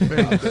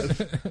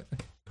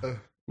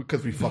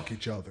 Because we fuck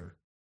each other.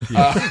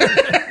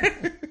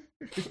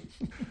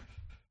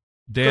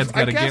 Dad's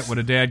got to get what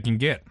a dad can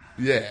get.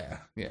 Yeah.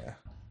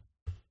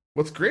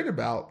 What's great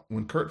about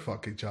when Kurt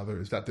fuck each other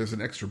is that there's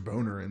an extra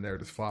boner in there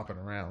just flopping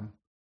around,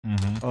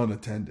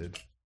 unattended.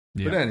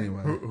 Yeah. But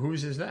anyway,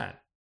 Whose is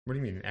that? What do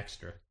you mean an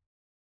extra?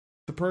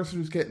 the person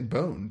who's getting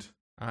boned,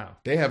 Oh,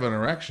 they have an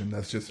erection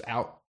that's just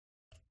out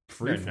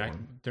free they're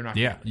form. not.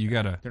 Yeah, you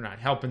got to. They're not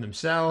helping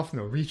themselves.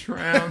 No reach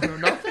around. No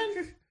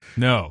nothing.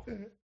 No,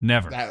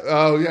 never.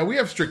 Oh yeah, we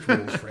have strict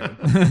rules, friend.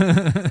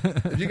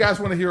 If you guys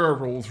want to hear our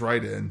rules,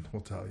 write in.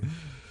 We'll tell you.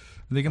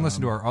 They can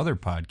listen to our other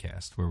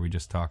podcast where we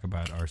just talk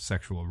about our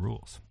sexual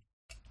rules.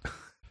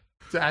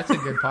 That's a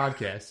good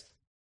podcast.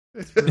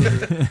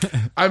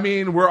 I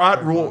mean, we're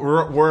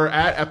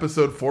at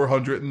episode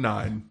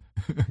 409,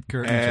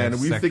 Kurt and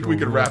Jeff's we think Sexual we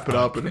could Rules wrap it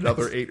up in podcast.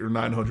 another 800 or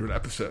 900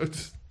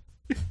 episodes.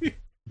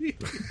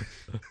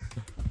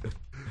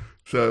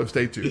 So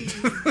stay tuned.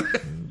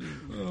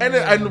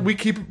 And we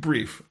keep it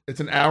brief. It's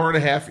an hour and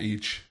a half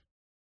each.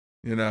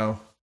 You know,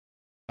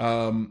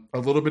 a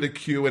little bit of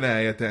Q&A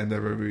at the end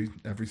of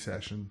every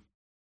session.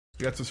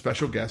 We got some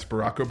special guests.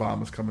 Barack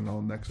Obama's coming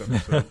on next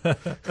episode.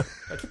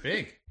 That's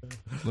big.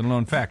 Little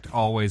known fact,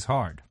 always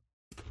hard.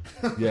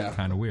 Yeah.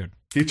 Kind of weird.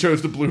 He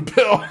chose the blue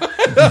pill.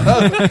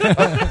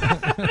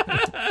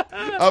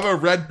 I'm a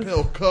red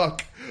pill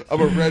cuck.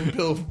 I'm a red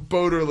pill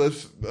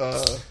bonerless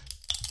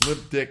lip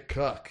dick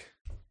cuck.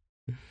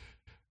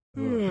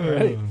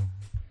 Right.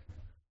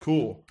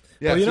 Cool.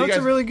 Yeah, Well, you so know, you it's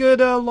guys, a really good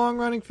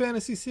long-running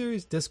fantasy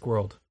series,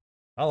 Discworld.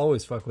 I'll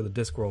always fuck with a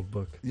Discworld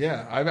book.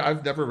 yeah,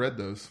 I've never read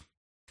those.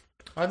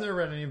 I've never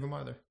read any of them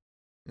either.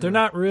 They're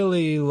not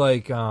really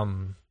like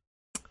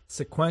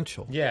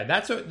sequential, Yeah,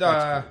 that's what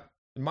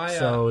my.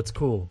 so it's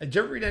cool. Did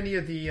you ever read any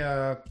of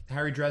the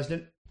Harry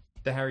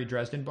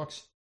Dresden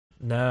books?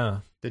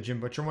 No, The Jim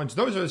Butcher ones.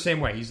 Those are the same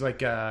way. He's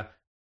like a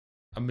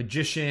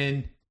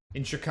magician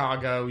in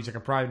Chicago. He's like a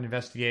private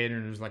investigator,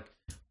 and there's like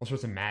all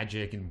sorts of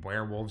magic and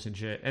werewolves and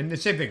shit. And the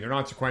same thing. They're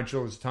not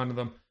sequential. There's a ton of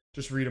them.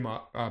 Just read them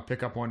up.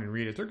 Pick up one and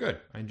read it. They're good.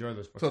 I enjoy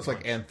those books. So it's a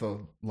like bunch.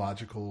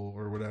 anthological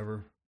or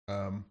whatever.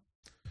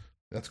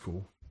 That's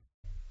cool.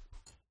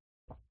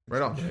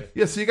 Right on.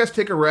 Yeah, so you guys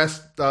take a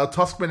rest.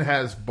 Tuskman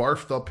has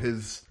barfed up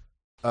his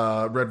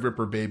Red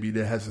Ripper baby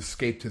that has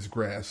escaped his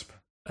grasp.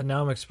 and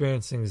now I'm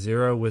experiencing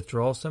 0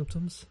 withdrawal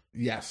symptoms.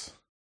 Yes.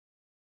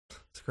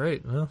 It's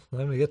great. Well,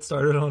 let me get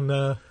started on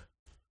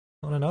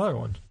another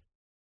one.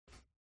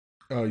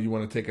 Oh, you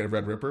want to take a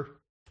Red Ripper?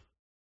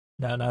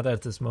 No, not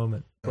at this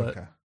moment, but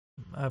Okay.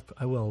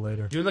 I will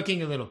later. You're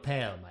looking a little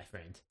pale, my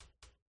friend.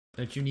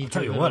 Don't you need I'll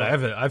tell to you little-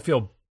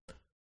 what,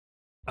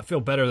 I feel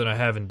better than I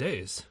have in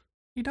days.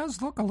 He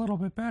does look a little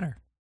bit better.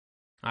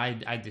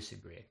 I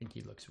disagree. I think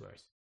he looks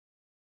worse.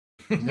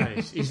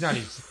 He's not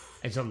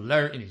as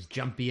alert and as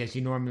jumpy as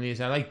he normally is.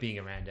 I like being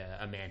around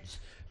a man who's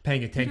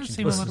paying attention to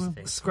seem a those little-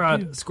 things.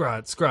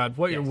 Scrod,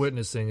 what you're Yes.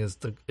 witnessing is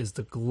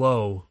the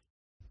glow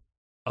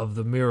of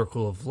the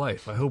miracle of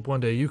life. I hope one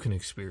day you can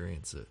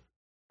experience it.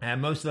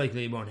 Most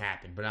likely it won't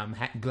happen, but I'm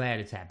glad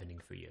it's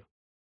happening for you.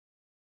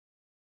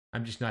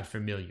 I'm just not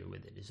familiar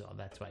with it is all.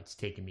 That's why it's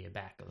taking me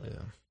aback a little.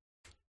 Yeah.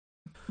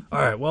 All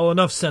right, well,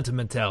 enough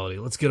sentimentality.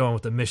 Let's get on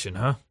with the mission,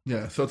 huh?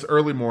 Yeah, so it's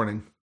early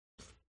morning.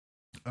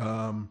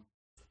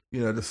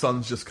 The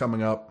sun's just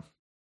coming up.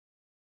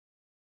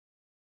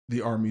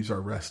 The armies are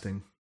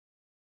resting.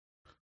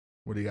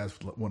 What do you guys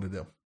want to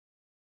do?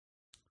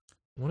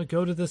 I want to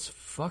go to this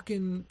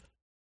fucking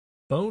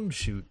bone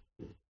shoot.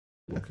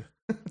 Okay.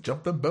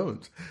 Jump them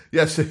bones.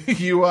 Yes,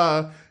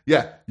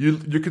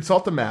 you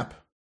consult the map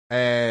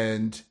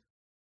and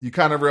you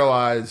kind of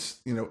realize,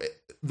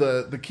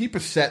 the keep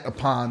is set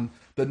upon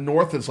the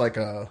north is like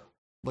a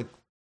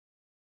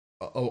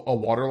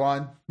water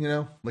line,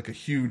 like a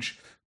huge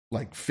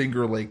like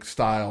Finger Lake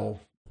style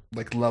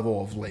like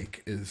level of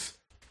lake is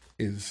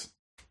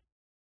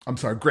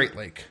Great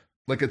Lake.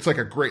 Like it's like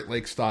a Great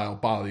Lake style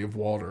body of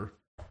water.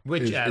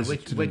 Which is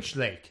which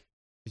lake?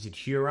 Is it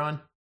Huron?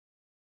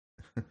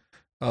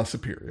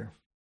 Superior.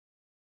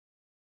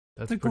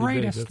 That's The pretty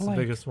big. greatest That's lake.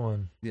 the biggest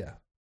one. Yeah.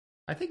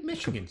 I think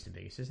Michigan's the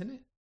biggest, isn't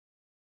it?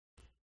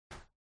 I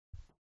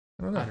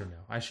don't know. I don't know.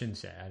 I shouldn't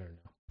say. I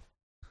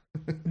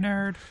don't know.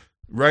 Nerd.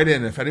 Write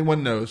in if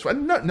anyone knows.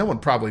 No one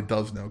probably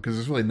does know because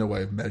there's really no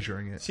way of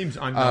measuring It it. seems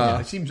unknowable.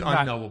 It seems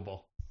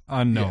unknowable.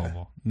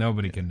 Unknowable.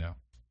 Nobody can know.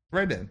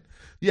 Write in.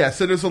 Yeah,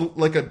 so there's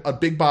a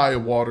big body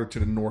of water to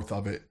the north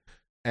of it,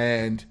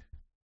 and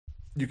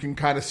you can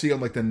kind of see on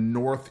like the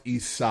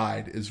northeast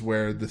side is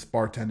where this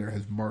bartender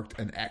has marked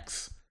an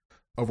X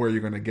of where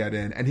you're going to get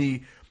in, and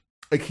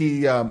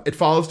it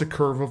follows the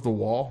curve of the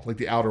wall, like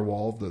the outer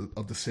wall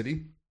of the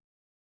city,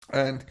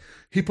 and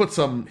he put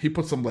some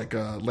like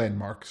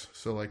landmarks.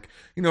 So like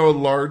a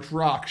large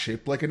rock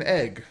shaped like an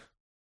egg.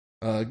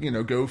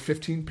 Go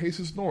 15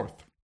 paces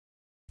north.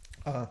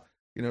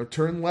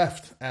 Turn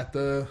left at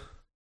the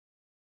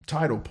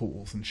tidal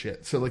pools and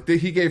shit. So like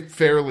he gave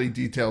fairly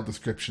detailed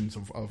descriptions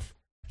of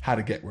how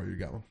to get where you're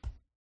going.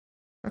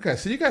 Okay,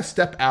 so you guys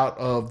step out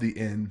of the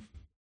inn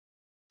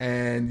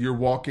and you're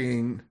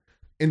walking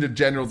in the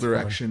general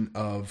direction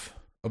of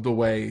the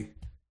way.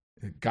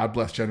 God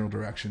bless general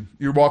direction.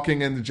 You're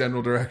walking in the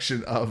general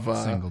direction of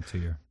single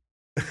tier.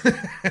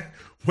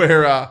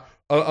 where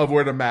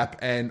the map,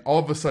 and all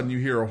of a sudden you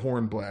hear a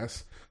horn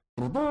blast.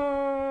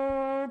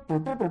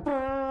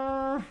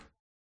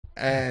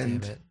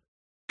 And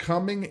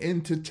coming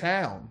into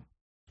town,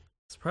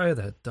 it's probably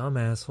that dumb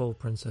asshole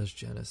Princess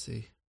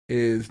Genesee.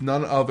 Is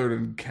none other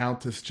than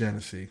Countess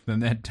Genesee.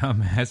 Than that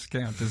dumbass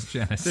Countess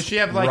Genesee. Does she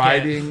have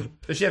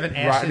does she have an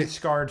acid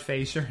scarred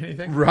face or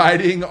anything?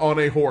 Riding on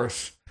a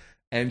horse,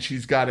 and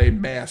she's got a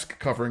mask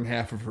covering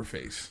half of her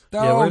face.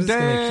 Yeah, we're just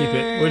gonna keep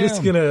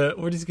it.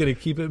 We're just gonna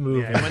keep it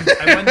moving. Yeah,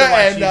 I wonder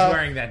why she's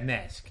wearing that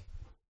mask.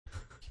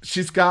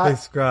 She's got. Hey,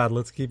 Scrod,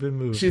 let's keep it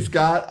moving. She's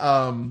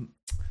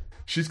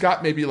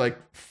got maybe like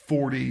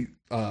 40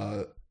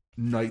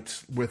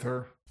 knights with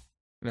her.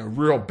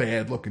 Real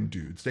bad looking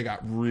dudes. They got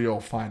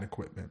real fine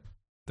equipment.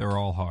 They're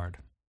all hard.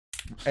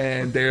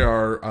 And they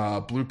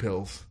are blue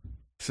pills.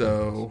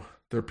 So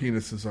their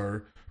penises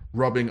are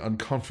rubbing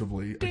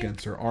uncomfortably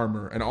against their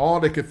armor. And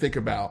all they could think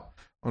about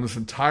on this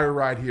entire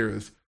ride here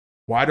is,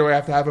 why do I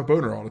have to have a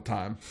boner all the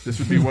time? This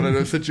would be one of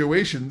those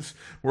situations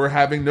where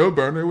having no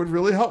boner would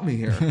really help me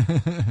here.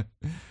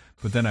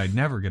 But then I'd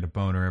never get a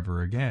boner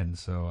ever again,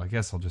 so I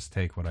guess I'll just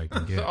take what I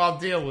can get. So I'll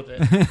deal with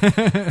it.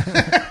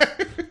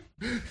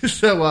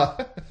 So,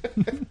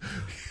 the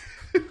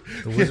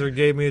wizard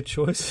gave me a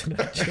choice, and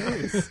I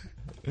chose.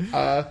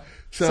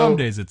 Some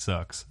days it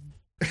sucks.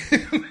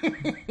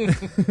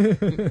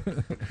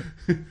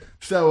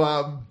 So,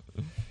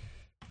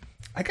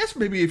 I guess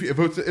maybe if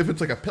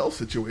it's like a pill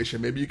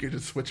situation, maybe you could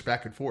just switch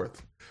back and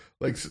forth.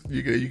 Like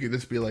you could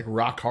just be like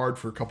rock hard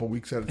for a couple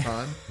weeks at a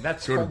time.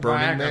 That's called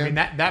Viagra. Man. I mean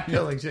that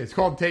pill exists. It's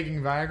called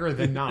taking Viagra,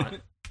 then not.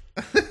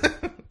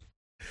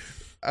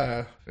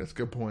 That's a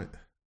good point.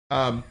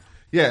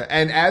 Yeah,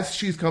 and as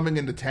she's coming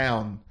into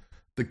town,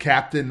 the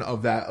captain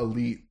of that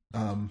elite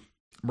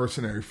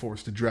mercenary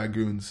force, the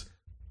Dragoons,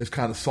 is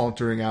kind of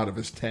sauntering out of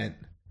his tent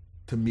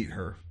to meet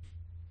her.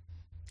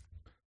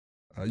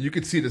 You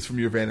could see this from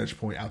your vantage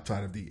point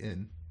outside of the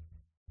inn.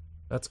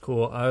 That's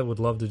cool. I would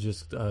love to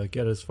just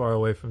get as far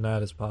away from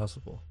that as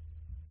possible.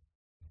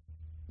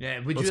 Yeah,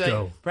 would Let's you like?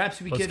 go.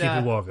 Perhaps we Let's could keep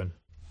it walking.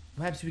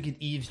 Perhaps we could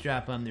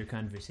eavesdrop on their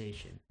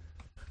conversation.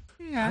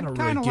 Yeah, I don't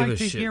kind really of give like a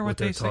to shit hear what what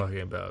they're they say.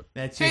 talking about.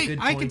 That's Hey, a good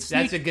I point. could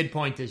sneak- That's a good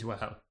point as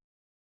well.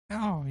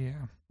 Oh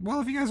yeah. Well,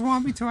 if you guys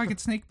want me to, I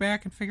could sneak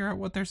back and figure out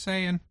what they're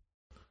saying.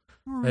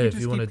 Or we Hey, could if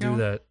just you want to keep do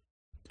going.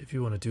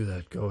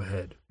 that, go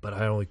ahead. But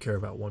I only care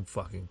about one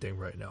fucking thing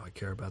right now. I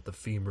care about the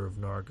femur of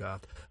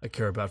Nargoth. I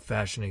care about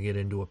fashioning it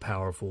into a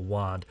powerful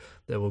wand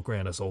that will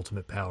grant us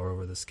ultimate power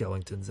over the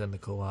skeletons and the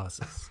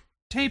colossus.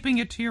 Taping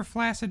it to your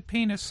flaccid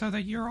penis so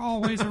that you're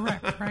always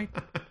erect, right?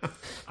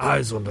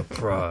 Eyes on the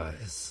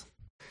prize.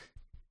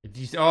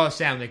 These all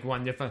sound like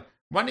wonderful.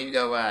 Why don't you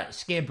go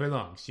scamper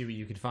along, see what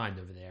you can find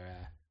over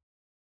there,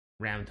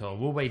 Roundhole.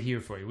 We'll wait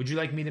here for you. Would you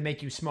like me to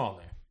make you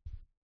smaller?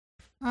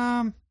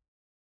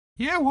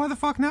 Yeah, why the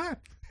fuck not?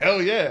 Hell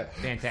yeah.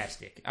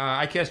 Fantastic.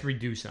 I cast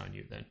Reduce on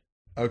you then.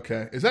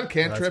 Okay. Is that a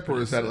cantrip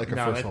or is that like a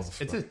first level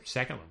spell? It's a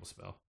second level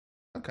spell.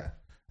 Okay.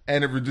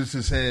 And it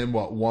reduces him,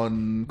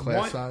 one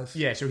class size?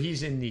 Yeah, so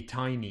he's in the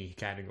tiny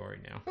category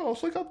now. Oh,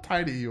 it's like how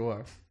tiny you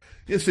are.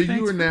 Yeah, so Thanks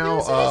you are for now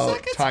using a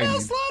second tiny.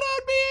 spell slot on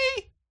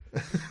me!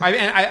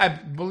 I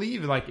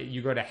believe like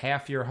you go to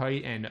half your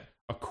height and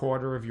a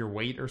quarter of your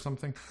weight or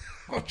something.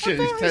 Oh, shit,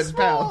 he's very 10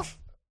 pounds.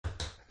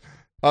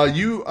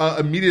 You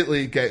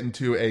immediately get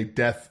into a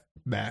death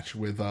match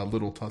with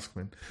Little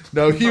Tuskman.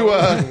 No, you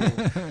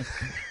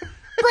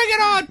Bring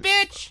it on,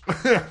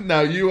 bitch!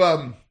 no, you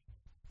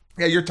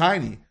you're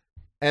tiny,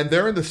 and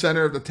they're in the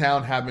center of the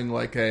town having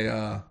like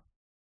a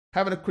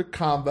quick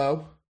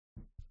combo.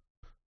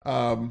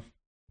 What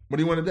do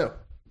you want to do?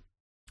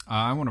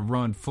 I want to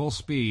run full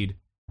speed,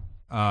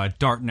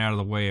 darting out of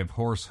the way of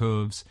horse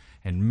hooves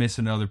and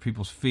missing other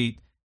people's feet,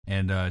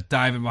 and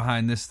diving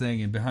behind this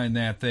thing and behind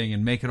that thing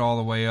and make it all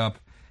the way up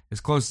as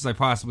close as I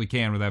possibly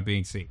can without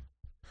being seen.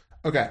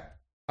 Okay.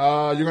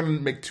 You're going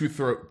to make two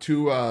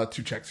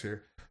checks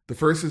here. The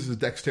first is a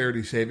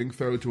dexterity saving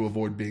throw to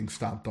avoid being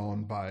stomped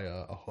on by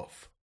a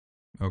hoof.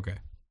 Okay.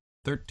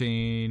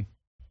 13.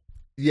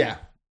 Yeah.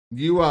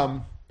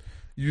 You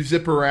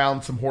zip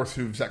around some horse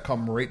hooves that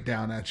come right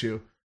down at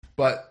you.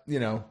 But,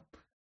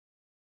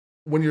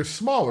 when you're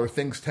smaller,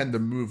 things tend to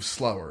move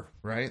slower,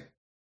 right?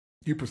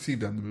 You perceive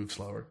them to move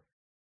slower.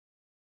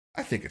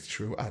 I think it's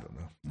true. I don't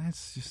know.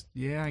 That's just,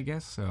 yeah, I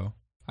guess so.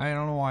 I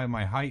don't know why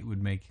my height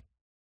would make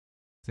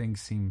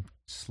things seem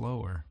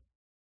slower.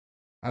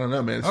 I don't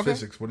know, man. It's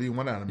physics. What do you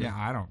want out of me? Yeah,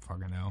 I don't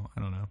fucking know.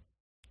 I don't know.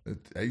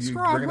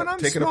 Scrod, when I'm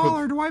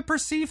smaller, do I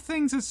perceive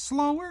things as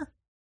slower?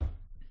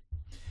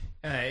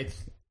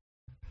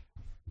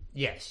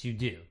 Yes, you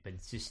do, but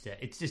it's just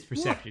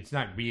perception. It's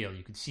not real.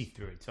 You can see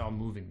through it. It's all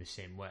moving the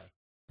same way.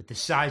 But the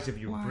size of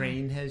your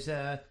brain has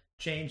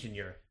changed, and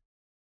your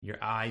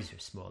eyes are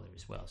smaller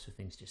as well. So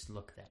things just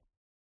look that.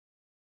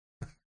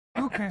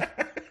 Okay.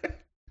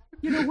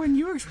 When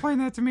you explain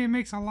that to me, it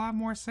makes a lot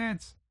more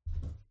sense.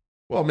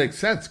 Well, it makes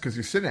sense because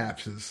your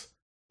synapses,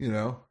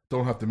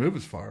 don't have to move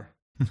as far.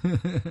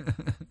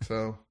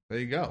 So there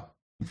you go.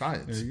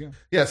 Science. There you go.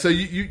 Yeah. So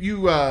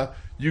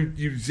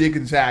you zig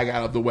and zag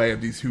out of the way of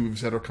these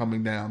hooves that are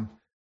coming down,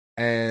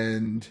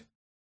 and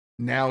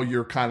now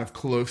you're kind of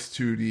close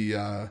to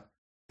the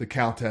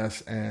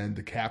Countess and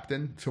the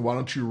Captain. So why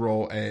don't you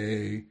roll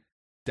a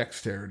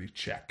dexterity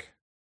check?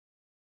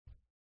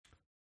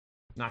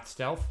 Not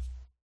stealth?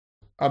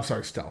 I'm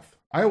sorry, stealth.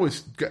 I always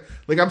get,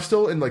 I'm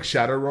still in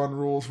Shadowrun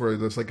rules where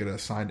there's an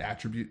assigned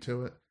attribute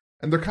to it,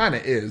 and there kind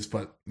of is,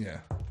 but yeah.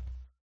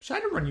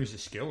 Shadowrun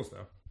uses skills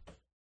though.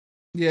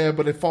 Yeah,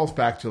 but it falls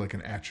back to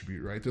an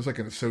attribute, right? There's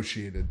an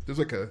associated. There's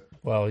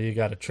Well, you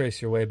got to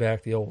trace your way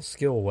back the old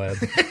skill web.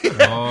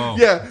 Oh,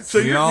 yeah.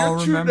 So we all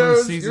remember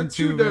season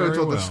 2 nodes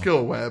on well. the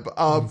skill web.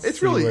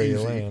 It's really where easy.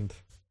 You land.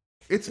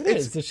 It's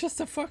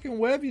just a fucking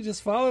web. You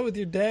just follow with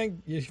your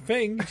thing. You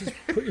just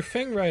put your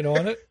finger right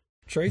on it,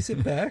 trace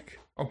it back.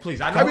 Oh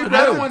please! I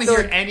don't want to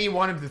hear any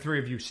one of the three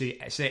of you say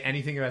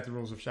anything about the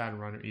rules of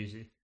Shadowrun or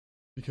Easy,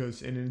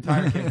 because in an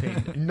entire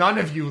campaign, none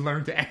of you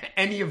learned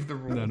any of the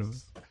rules. None of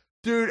us.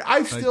 Dude,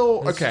 I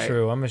still That's okay.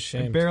 True, I'm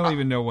ashamed. I barely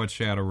even know what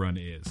Shadowrun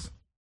is.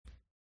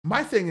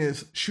 My thing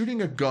is,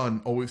 shooting a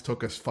gun always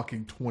took us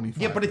fucking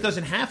 25. Yeah, but it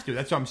doesn't have to.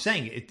 That's what I'm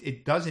saying.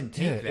 It doesn't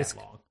take that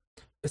long.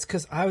 It's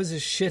because I was a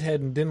shithead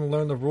and didn't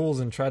learn the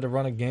rules and tried to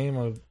run a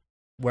game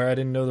where I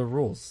didn't know the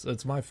rules.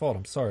 It's my fault.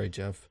 I'm sorry,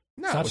 Jeff.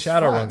 No, it's not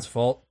Shadowrun's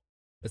fault.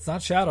 It's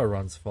not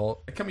Shadowrun's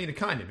fault. I mean, it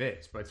kind of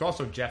is, but it's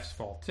also Jeff's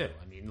fault too.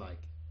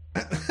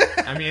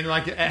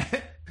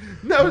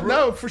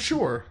 No, for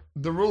sure.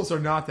 The rules are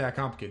not that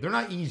complicated. They're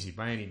not easy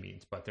by any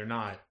means, but they're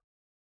not.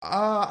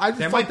 I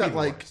just thought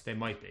that they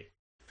might be.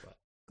 But.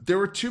 There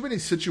were too many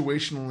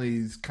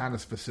situationally kind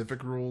of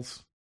specific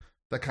rules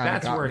that kind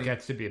of. That's where it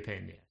gets to be a pain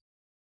in the ass.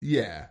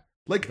 Yeah,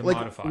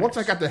 once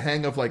I got the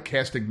hang of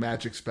casting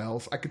magic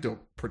spells, I could do it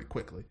pretty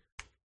quickly.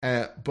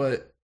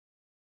 But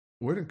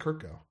where did Kurt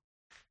go?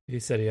 He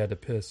said he had to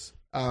piss.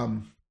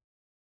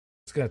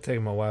 It's gonna take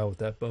him a while with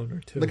that boner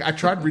too. I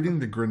tried reading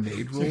the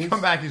grenade rules. So you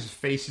come back, his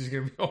face is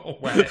gonna be all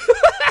wet.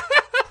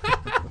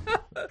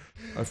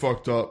 I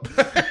fucked up,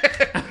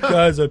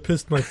 guys. I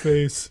pissed my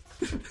face.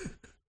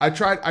 I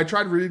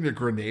tried reading the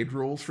grenade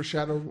rules for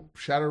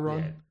Shadowrun.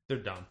 Yeah, they're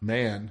dumb,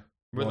 man.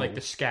 With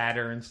the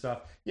scatter and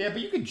stuff. Yeah,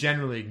 but you could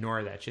generally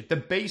ignore that shit. The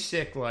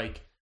basic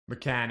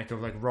mechanic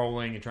of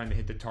rolling and trying to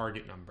hit the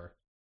target number.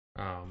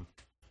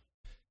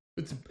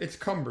 It's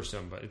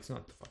cumbersome, but it's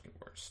not the fucking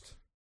worst.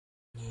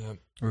 Yeah.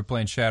 Are we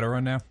playing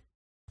Shadowrun now?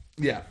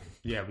 Yeah.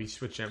 Yeah, we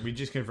switched it. We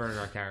just converted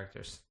our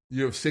characters.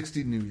 You have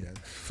 60 new yen.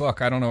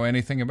 Fuck, I don't know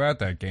anything about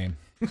that game.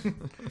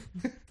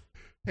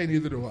 Hey,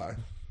 neither do I.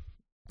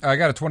 I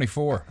got a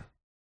 24.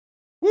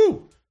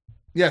 Woo!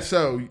 Yeah,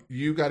 so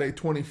you got a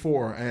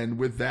 24, and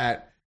with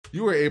that,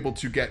 you were able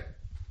to get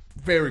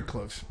very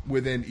close,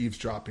 within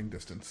eavesdropping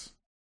distance.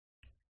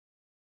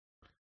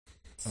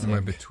 Am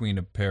I between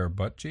a pair of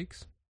butt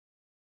cheeks?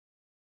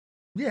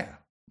 Yeah,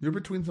 you're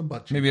between some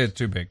butt cheeks. Maybe it's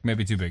too big.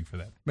 Maybe too big for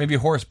that. Maybe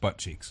horse butt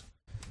cheeks.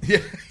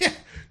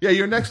 Yeah,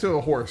 you're next to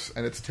a horse,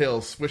 and its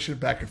tail swishing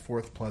back and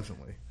forth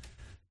pleasantly.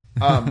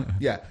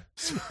 Yeah,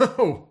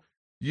 so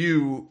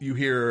you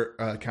hear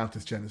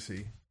Countess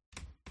Genesee.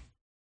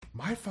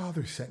 My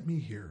father sent me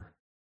here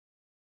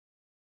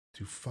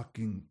to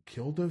fucking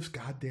kill those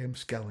goddamn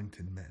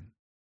skeleton men.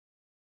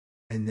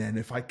 And then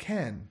if I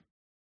can,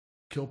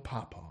 kill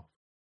Popov.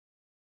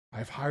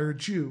 I've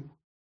hired you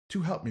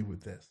to help me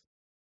with this.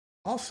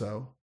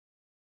 Also,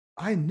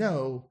 I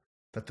know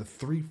that the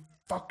 3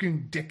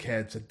 fucking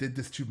dickheads that did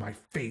this to my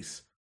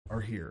face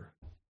are here.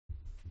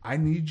 I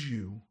need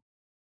you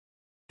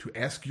to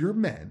ask your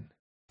men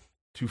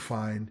to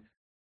find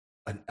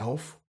an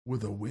elf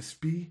with a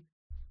wispy,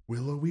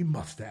 willowy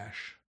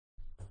mustache,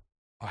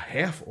 a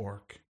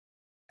half-orc,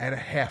 and a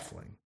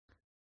halfling.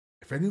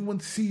 If anyone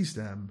sees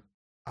them,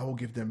 I will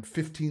give them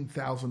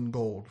 15,000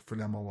 gold for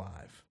them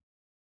alive.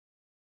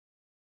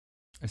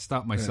 I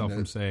stopped myself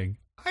from saying,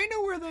 I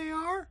know where they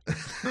are.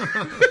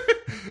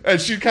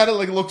 And she kind of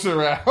looks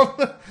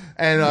around,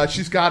 and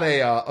she's got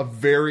a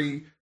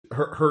very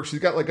she's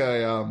got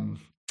a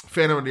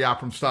Phantom of the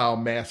Opera style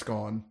mask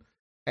on,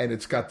 and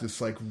it's got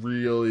this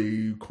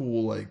really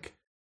cool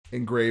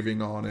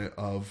engraving on it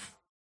of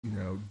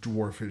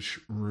dwarfish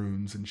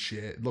runes and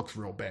shit. It looks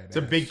real bad. It's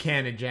a big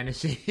can of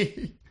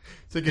Genesee.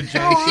 It's like a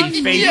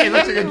Genesee face. It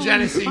looks like a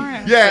Genesee.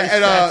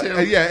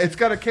 Yeah, it's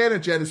got a can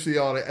of Genesee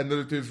on it, and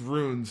there's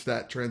runes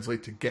that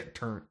translate to get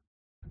turnt.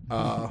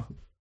 And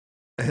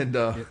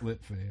Get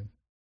lit, fam.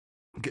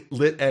 Get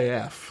lit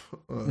AF.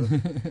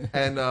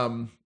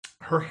 And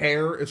her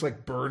hair is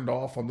like burned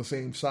off on the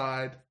same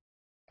side,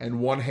 and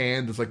one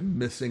hand is like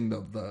missing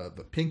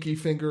the pinky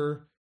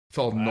finger. It's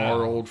all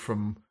gnarled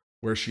from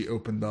where she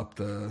opened up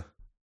the.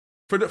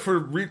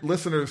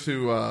 Listeners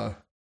who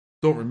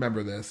don't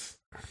remember this,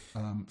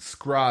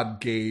 Scrod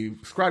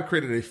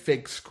created a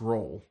fake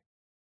scroll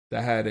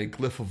that had a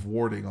glyph of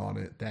warding on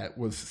it that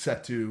was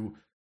set to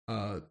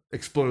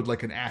explode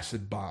like an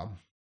acid bomb,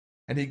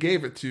 and he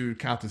gave it to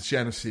Countess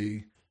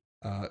Genesee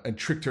and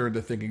tricked her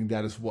into thinking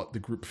that is what the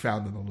group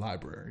found in the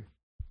library.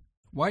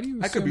 Why do you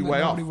That could assume be way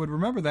that nobody off. would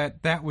remember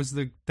that? That was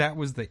the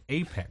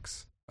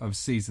apex of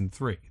season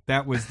 3.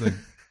 That was the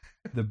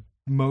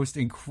most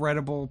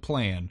incredible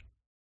plan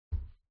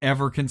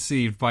ever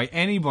conceived by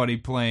anybody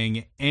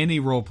playing any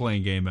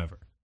role-playing game ever.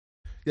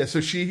 Yeah,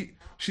 so she's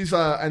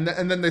and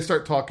then they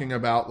start talking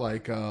about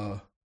like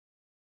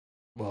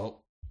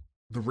well,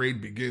 the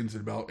raid begins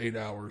in about 8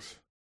 hours.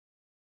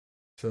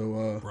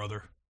 So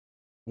Brother.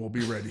 we'll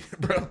be ready.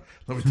 Bro,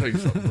 let me tell you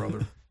something,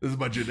 brother. This is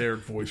my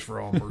generic voice for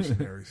all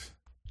mercenaries.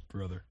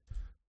 Brother.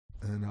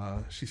 And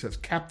she says,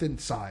 Captain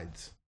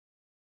Sides.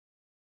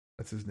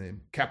 That's his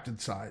name. Captain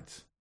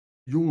Sides.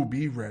 You will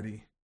be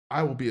ready.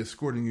 I will be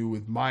escorting you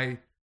with my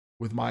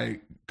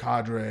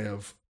cadre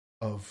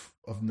of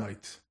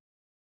knights.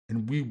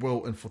 And we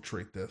will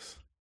infiltrate this.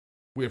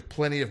 We have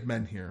plenty of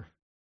men here.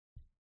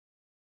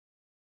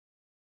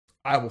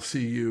 I will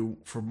see you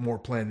for more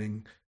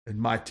planning in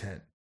my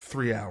tent.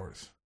 3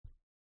 hours.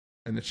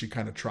 And then she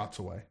kind of trots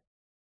away.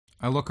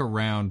 I look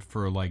around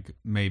for like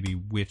maybe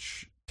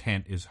which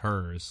tent is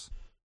hers.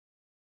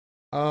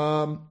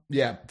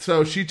 Yeah.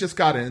 So she just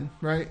got in,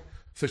 right?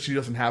 So she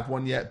doesn't have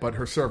one yet, but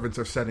her servants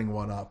are setting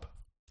one up.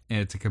 And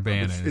it's a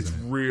cabana, It's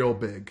isn't it? real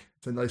big.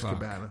 It's a nice Fuck.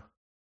 cabana.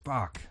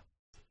 Fuck.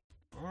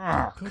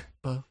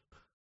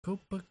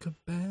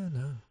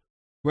 Copacabana.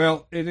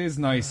 Well, it is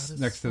nice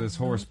next to this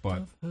horse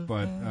butt,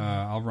 but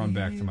I'll run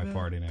back to my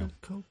party now.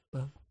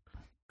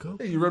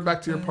 Hey, you run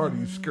back to your party.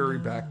 You scurry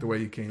back the way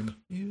you came.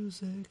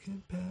 Music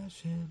and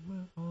passion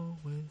were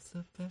always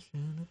the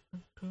fashion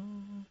of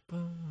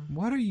Copa.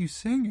 What are you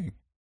singing?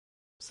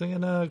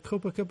 Singing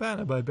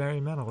Copacabana by Barry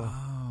Manilow.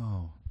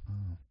 Oh.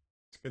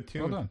 It's a good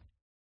tune. Well done.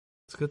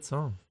 It's a good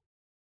song.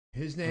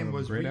 His name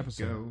was great Rico.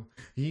 episode.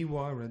 He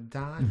wore a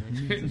diamond.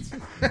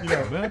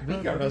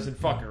 Rico doesn't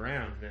fuck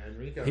around, man.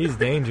 Rico. He's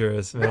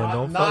dangerous, man.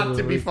 Don't fuck not with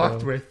to be Rico.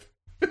 fucked with.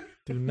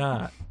 Do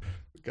not.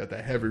 Got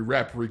that heavy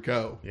rep,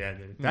 Rico. Yeah,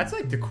 dude. That's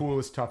like the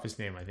coolest, toughest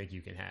name I think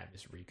you can have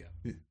is Rico.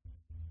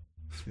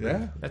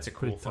 Yeah. That's a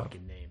Pretty cool tough.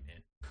 fucking name,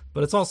 man.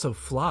 But it's also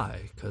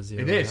fly because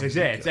It is.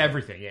 It's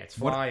everything. Yeah, it's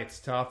fly. It's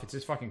tough. It's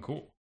just fucking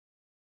cool.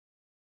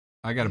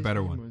 I got a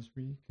better His name one. was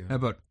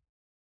Rico.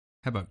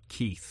 How about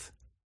Keith?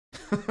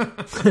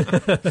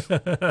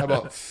 How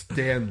about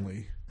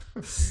Stanley?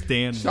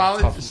 Stanley.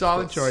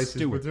 Solid choices.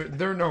 Stewart. But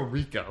they're no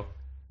Rico.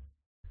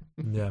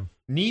 Yeah.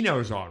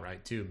 Nino's all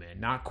right too, man.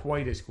 Not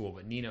quite as cool,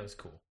 but Nino's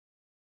cool.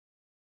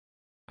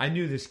 I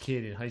knew this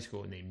kid in high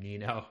school named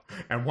Nino,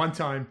 and one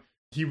time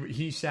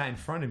he sat in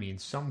front of me in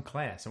some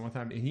class, and one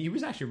time he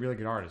was actually a really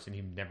good artist, and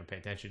he never paid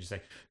attention, just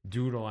like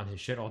doodle on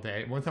his shit all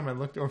day. And one time I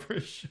looked over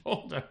his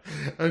shoulder,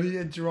 and he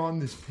had drawn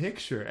this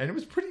picture, and it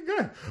was pretty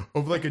good,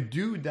 of like a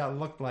dude that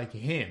looked like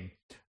him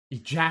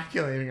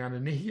ejaculating on a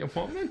naked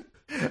woman,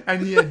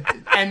 and he had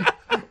and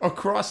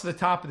across the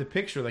top of the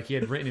picture, like he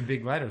had written in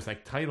big letters,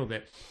 like titled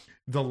it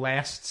 "The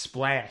Last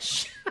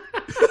Splash."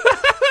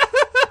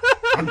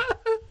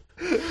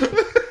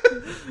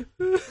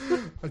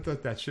 I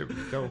thought that shit was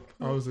dope.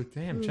 I was like,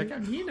 damn, check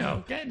out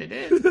Nino getting it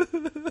in.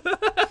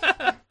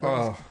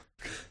 Oh,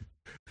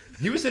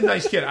 He was a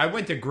nice kid. I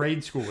went to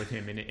grade school with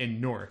him in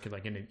Newark,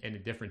 like in a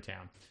different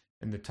town,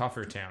 in the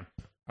tougher town.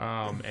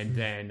 And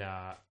then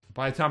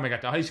by the time I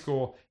got to high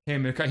school, he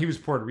was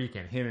Puerto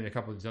Rican. Him and a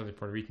couple of these other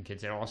Puerto Rican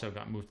kids had also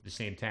got moved to the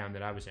same town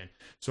that I was in.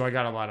 So I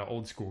got a lot of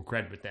old school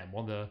cred with them.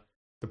 Well, the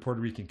Puerto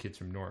Rican kids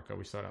from Newark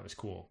always thought I was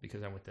cool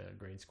because I went to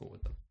grade school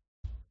with them.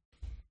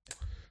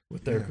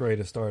 With their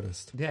greatest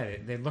artist. Yeah,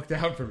 they looked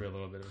out for me a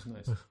little bit. It was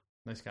nice.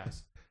 Nice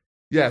guys.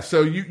 yeah.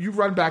 So you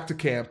run back to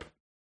camp,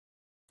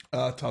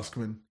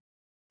 Tuskman,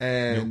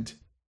 and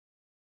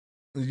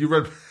you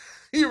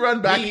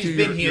run back He's to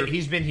been your here.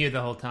 He's been here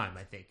the whole time,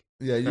 I think.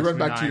 yeah. You Tuskman run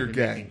back and to I your have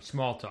been gang. making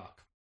small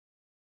talk.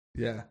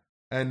 Yeah,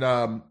 and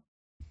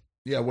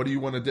yeah. What do you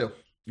want to do?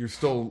 You're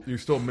still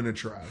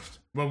miniaturized.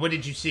 Well, what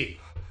did you see?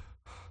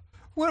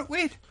 What?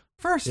 Wait.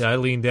 First, Yeah, I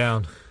lean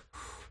down.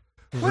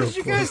 what did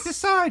you guys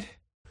decide?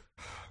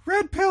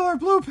 Red pill or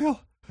blue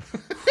pill?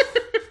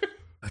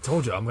 I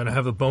told you I'm gonna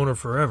have a boner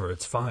forever.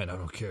 It's fine. I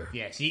don't care.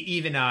 Yeah, see,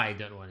 even I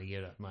don't want to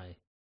get up. My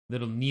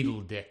little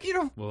needle dick You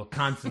know, will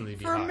constantly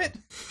be for a hard.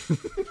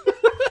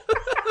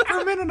 For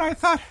a minute, I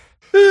thought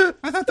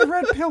the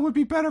red pill would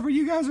be better, but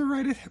you guys are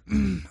right.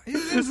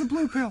 It's the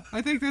blue pill.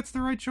 I think that's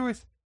the right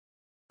choice.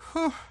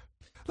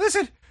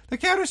 Listen, the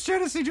Countess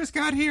Genesee just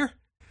got here.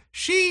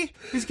 She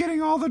is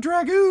getting all the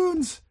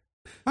dragoons.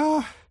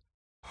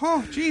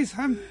 Geez,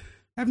 I'm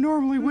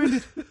abnormally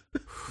winded.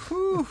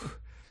 Whew.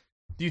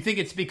 Do you think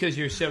it's because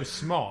you're so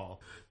small?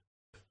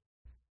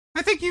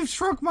 I think you've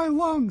shrunk my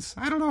lungs.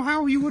 I don't know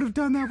how you would have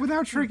done that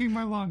without shrinking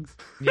my lungs.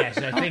 Yes,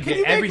 I think Can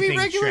you make everything me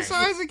regular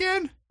shrank. size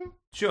again?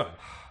 Sure,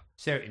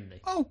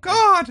 certainly. Oh,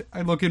 God!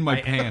 I look in my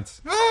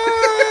pants.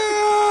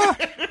 Ah!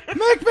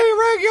 Make me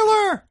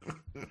regular!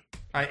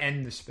 I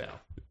end the spell.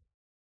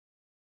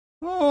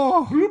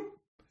 Oh,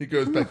 He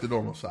goes back to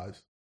normal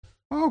size.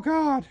 oh,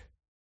 God.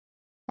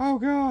 Oh,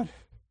 God.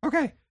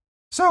 Okay,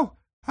 so,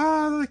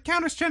 the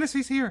Countess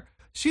Genesee's here.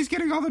 She's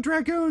getting all the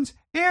dragoons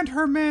and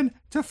her men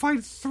to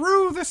fight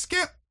through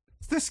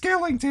the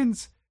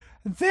skeletons.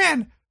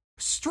 Then,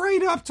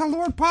 straight up to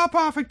Lord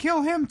Popoff and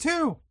kill him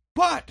too.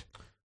 But,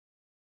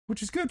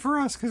 which is good for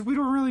us because we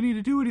don't really need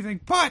to do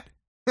anything. But,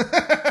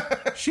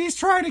 she's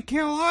trying to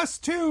kill us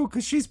too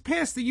because she's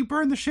pissed that you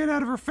burned the shit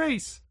out of her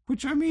face.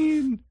 Which, I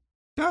mean,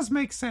 does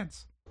make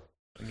sense.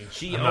 I mean,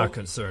 I'm not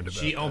concerned about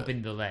She that.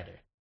 opened the letter.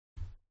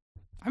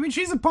 I mean,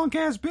 she's a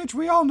punk-ass bitch.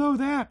 We all know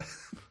that.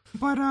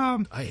 But,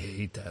 I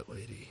hate that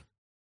lady.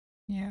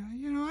 yeah,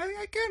 you know,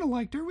 I kind of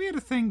liked her. We had a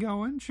thing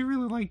going. She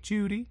really liked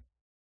Judy.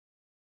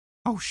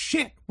 Oh,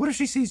 shit. What if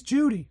she sees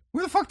Judy?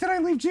 Where the fuck did I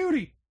leave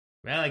Judy?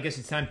 Well, I guess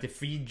it's time to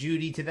feed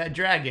Judy to that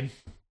dragon.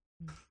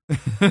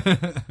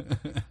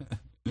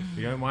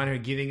 We don't want her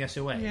giving us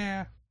away.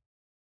 Yeah.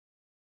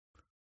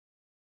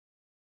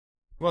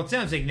 Well, it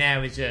sounds like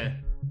now is a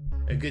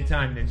good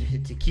time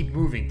to keep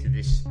moving to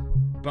this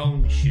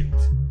bone shoot.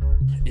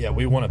 Yeah,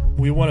 we want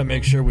to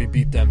make sure we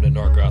beat them to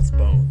Nargoth's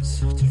bones.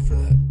 For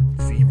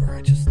that femur,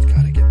 I just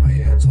gotta get my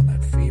hands on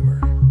that femur.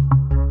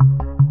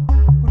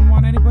 Wouldn't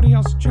want anybody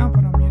else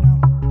jumping them, you